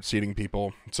got to start seating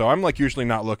people. So I'm, like, usually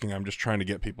not looking. I'm just trying to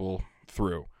get people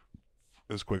through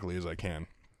as quickly as I can.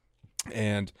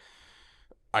 And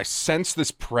I sense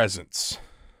this presence.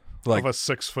 Like of a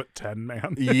 6'10"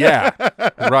 man. Yeah,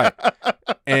 right.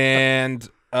 And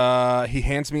he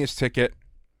hands me his ticket,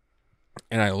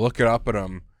 and I look it up at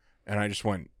him, and I just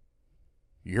went,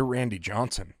 "You're Randy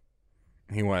Johnson."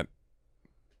 And he went,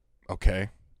 "Okay."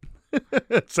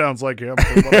 It sounds like him.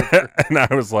 And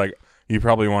I was like, "You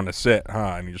probably want to sit,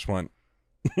 huh?" And he just went,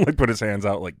 like, put his hands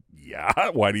out, like, "Yeah,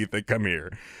 why do you think I'm here?"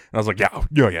 And I was like,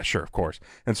 yeah, sure, of course.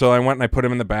 And so I went and I put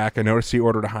him in the back. I noticed he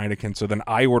ordered a Heineken, so then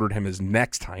I ordered him his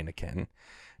next Heineken.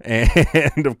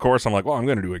 And of course, I'm like, well, I'm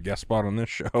going to do a guest spot on this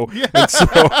show. Yeah. And so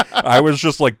I was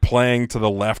just like playing to the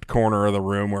left corner of the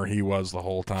room where he was the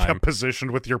whole time. Kept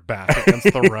positioned with your back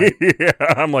against the right. Yeah,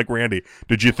 I'm like, Randy,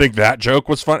 did you think that joke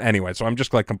was fun? Anyway, so I'm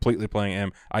just like completely playing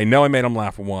him. I know I made him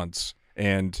laugh once,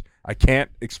 and I can't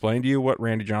explain to you what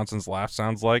Randy Johnson's laugh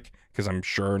sounds like because I'm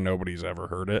sure nobody's ever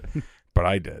heard it, but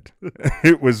I did.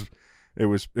 It was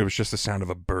just the sound of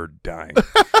a bird dying.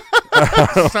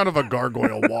 The sound of a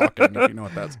gargoyle walking, if you know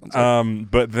what that sounds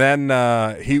like. But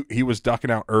then he was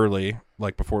ducking out early,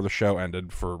 like before the show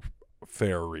ended for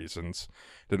fair reasons.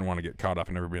 Didn't want to get caught up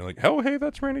in everybody like, oh, hey,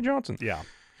 that's Randy Johnson. Yeah.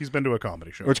 He's been to a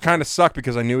comedy show. Which kind of sucked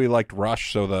because I knew he liked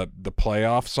Rush, so the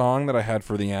playoff song that I had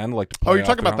for the end, like to play. Oh, you're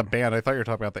talking about the band. I thought you were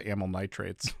talking about the amyl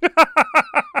nitrates.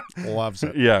 Loves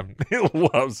it. Yeah, he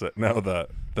loves it. No,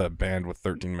 the band with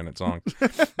 13-minute songs.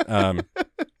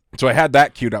 So I had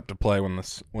that queued up to play when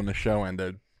the show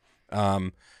ended.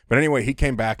 But anyway, he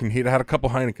came back and he'd had a couple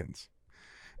Heinekens,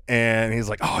 and he's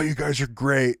like, "Oh, you guys are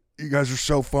great. You guys are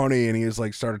so funny." And he was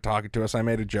like, started talking to us. I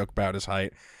made a joke about his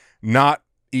height, not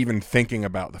even thinking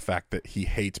about the fact that he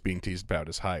hates being teased about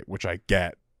his height, which I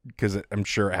get because I'm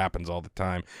sure it happens all the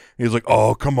time. He's like,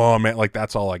 "Oh, come on, man!" Like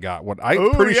that's all I got. What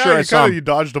I'm pretty sure I saw. You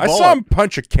dodged a ball. I saw him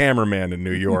punch a cameraman in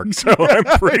New York, so I'm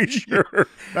pretty sure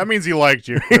that means he liked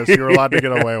you, Chris. You were allowed to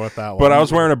get away with that one. But I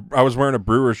was wearing a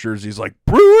Brewers jersey. He's like,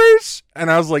 "Brewers," and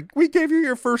I was like, "We gave you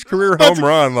your first career home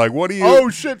run. Like, what do you?" Oh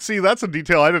shit! See, that's a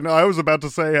detail I didn't know. I was about to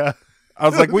say. I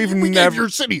was like, we never gave your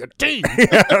city a team.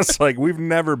 Yeah, I was like, we've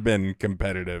never been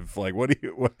competitive. Like, what do you?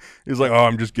 What? He's like, oh,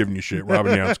 I'm just giving you shit.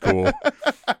 Robin Yount's cool.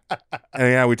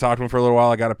 And yeah, we talked to him for a little while.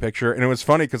 I got a picture, and it was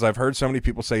funny because I've heard so many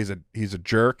people say he's a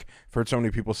jerk. I've heard so many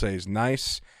people say he's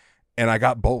nice, and I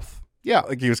got both. Yeah,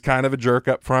 like he was kind of a jerk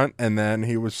up front, and then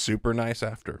he was super nice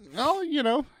after. Well,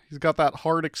 he's got that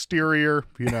hard exterior,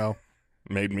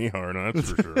 Made me hard,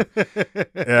 that's for sure.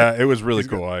 Yeah, it was really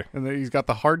cool. And then he's got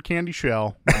the hard candy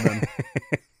shell. And then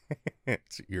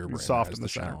it's your brand soft in the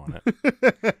shell center.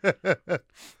 On it.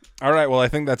 All right, well, I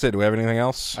think that's it. Do we have anything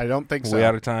else? I don't think so. We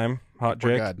out of time? Hot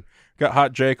Jake? We're good. Got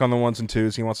Hot Jake on the ones and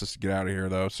twos. He wants us to get out of here,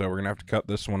 though, so we're going to have to cut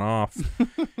this one off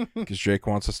because Jake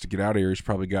wants us to get out of here. He's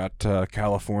probably got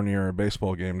California or a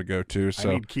baseball game to go to. So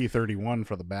I need key 31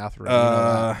 for the bathroom.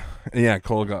 Yeah,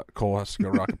 Cole has to go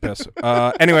rock a piss.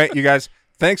 Anyway, you guys,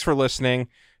 thanks for listening.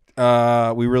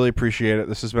 We really appreciate it.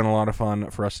 This has been a lot of fun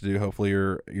for us to do. Hopefully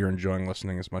you're enjoying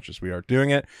listening as much as we are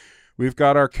doing it. We've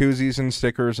got our koozies and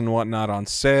stickers and whatnot on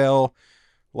sale.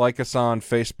 Like us on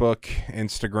Facebook,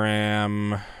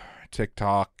 Instagram,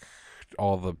 TikTok,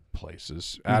 all the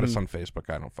places. Add us on Facebook.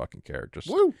 I don't fucking care. Just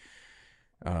woo.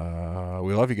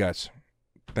 We love you guys.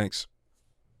 Thanks.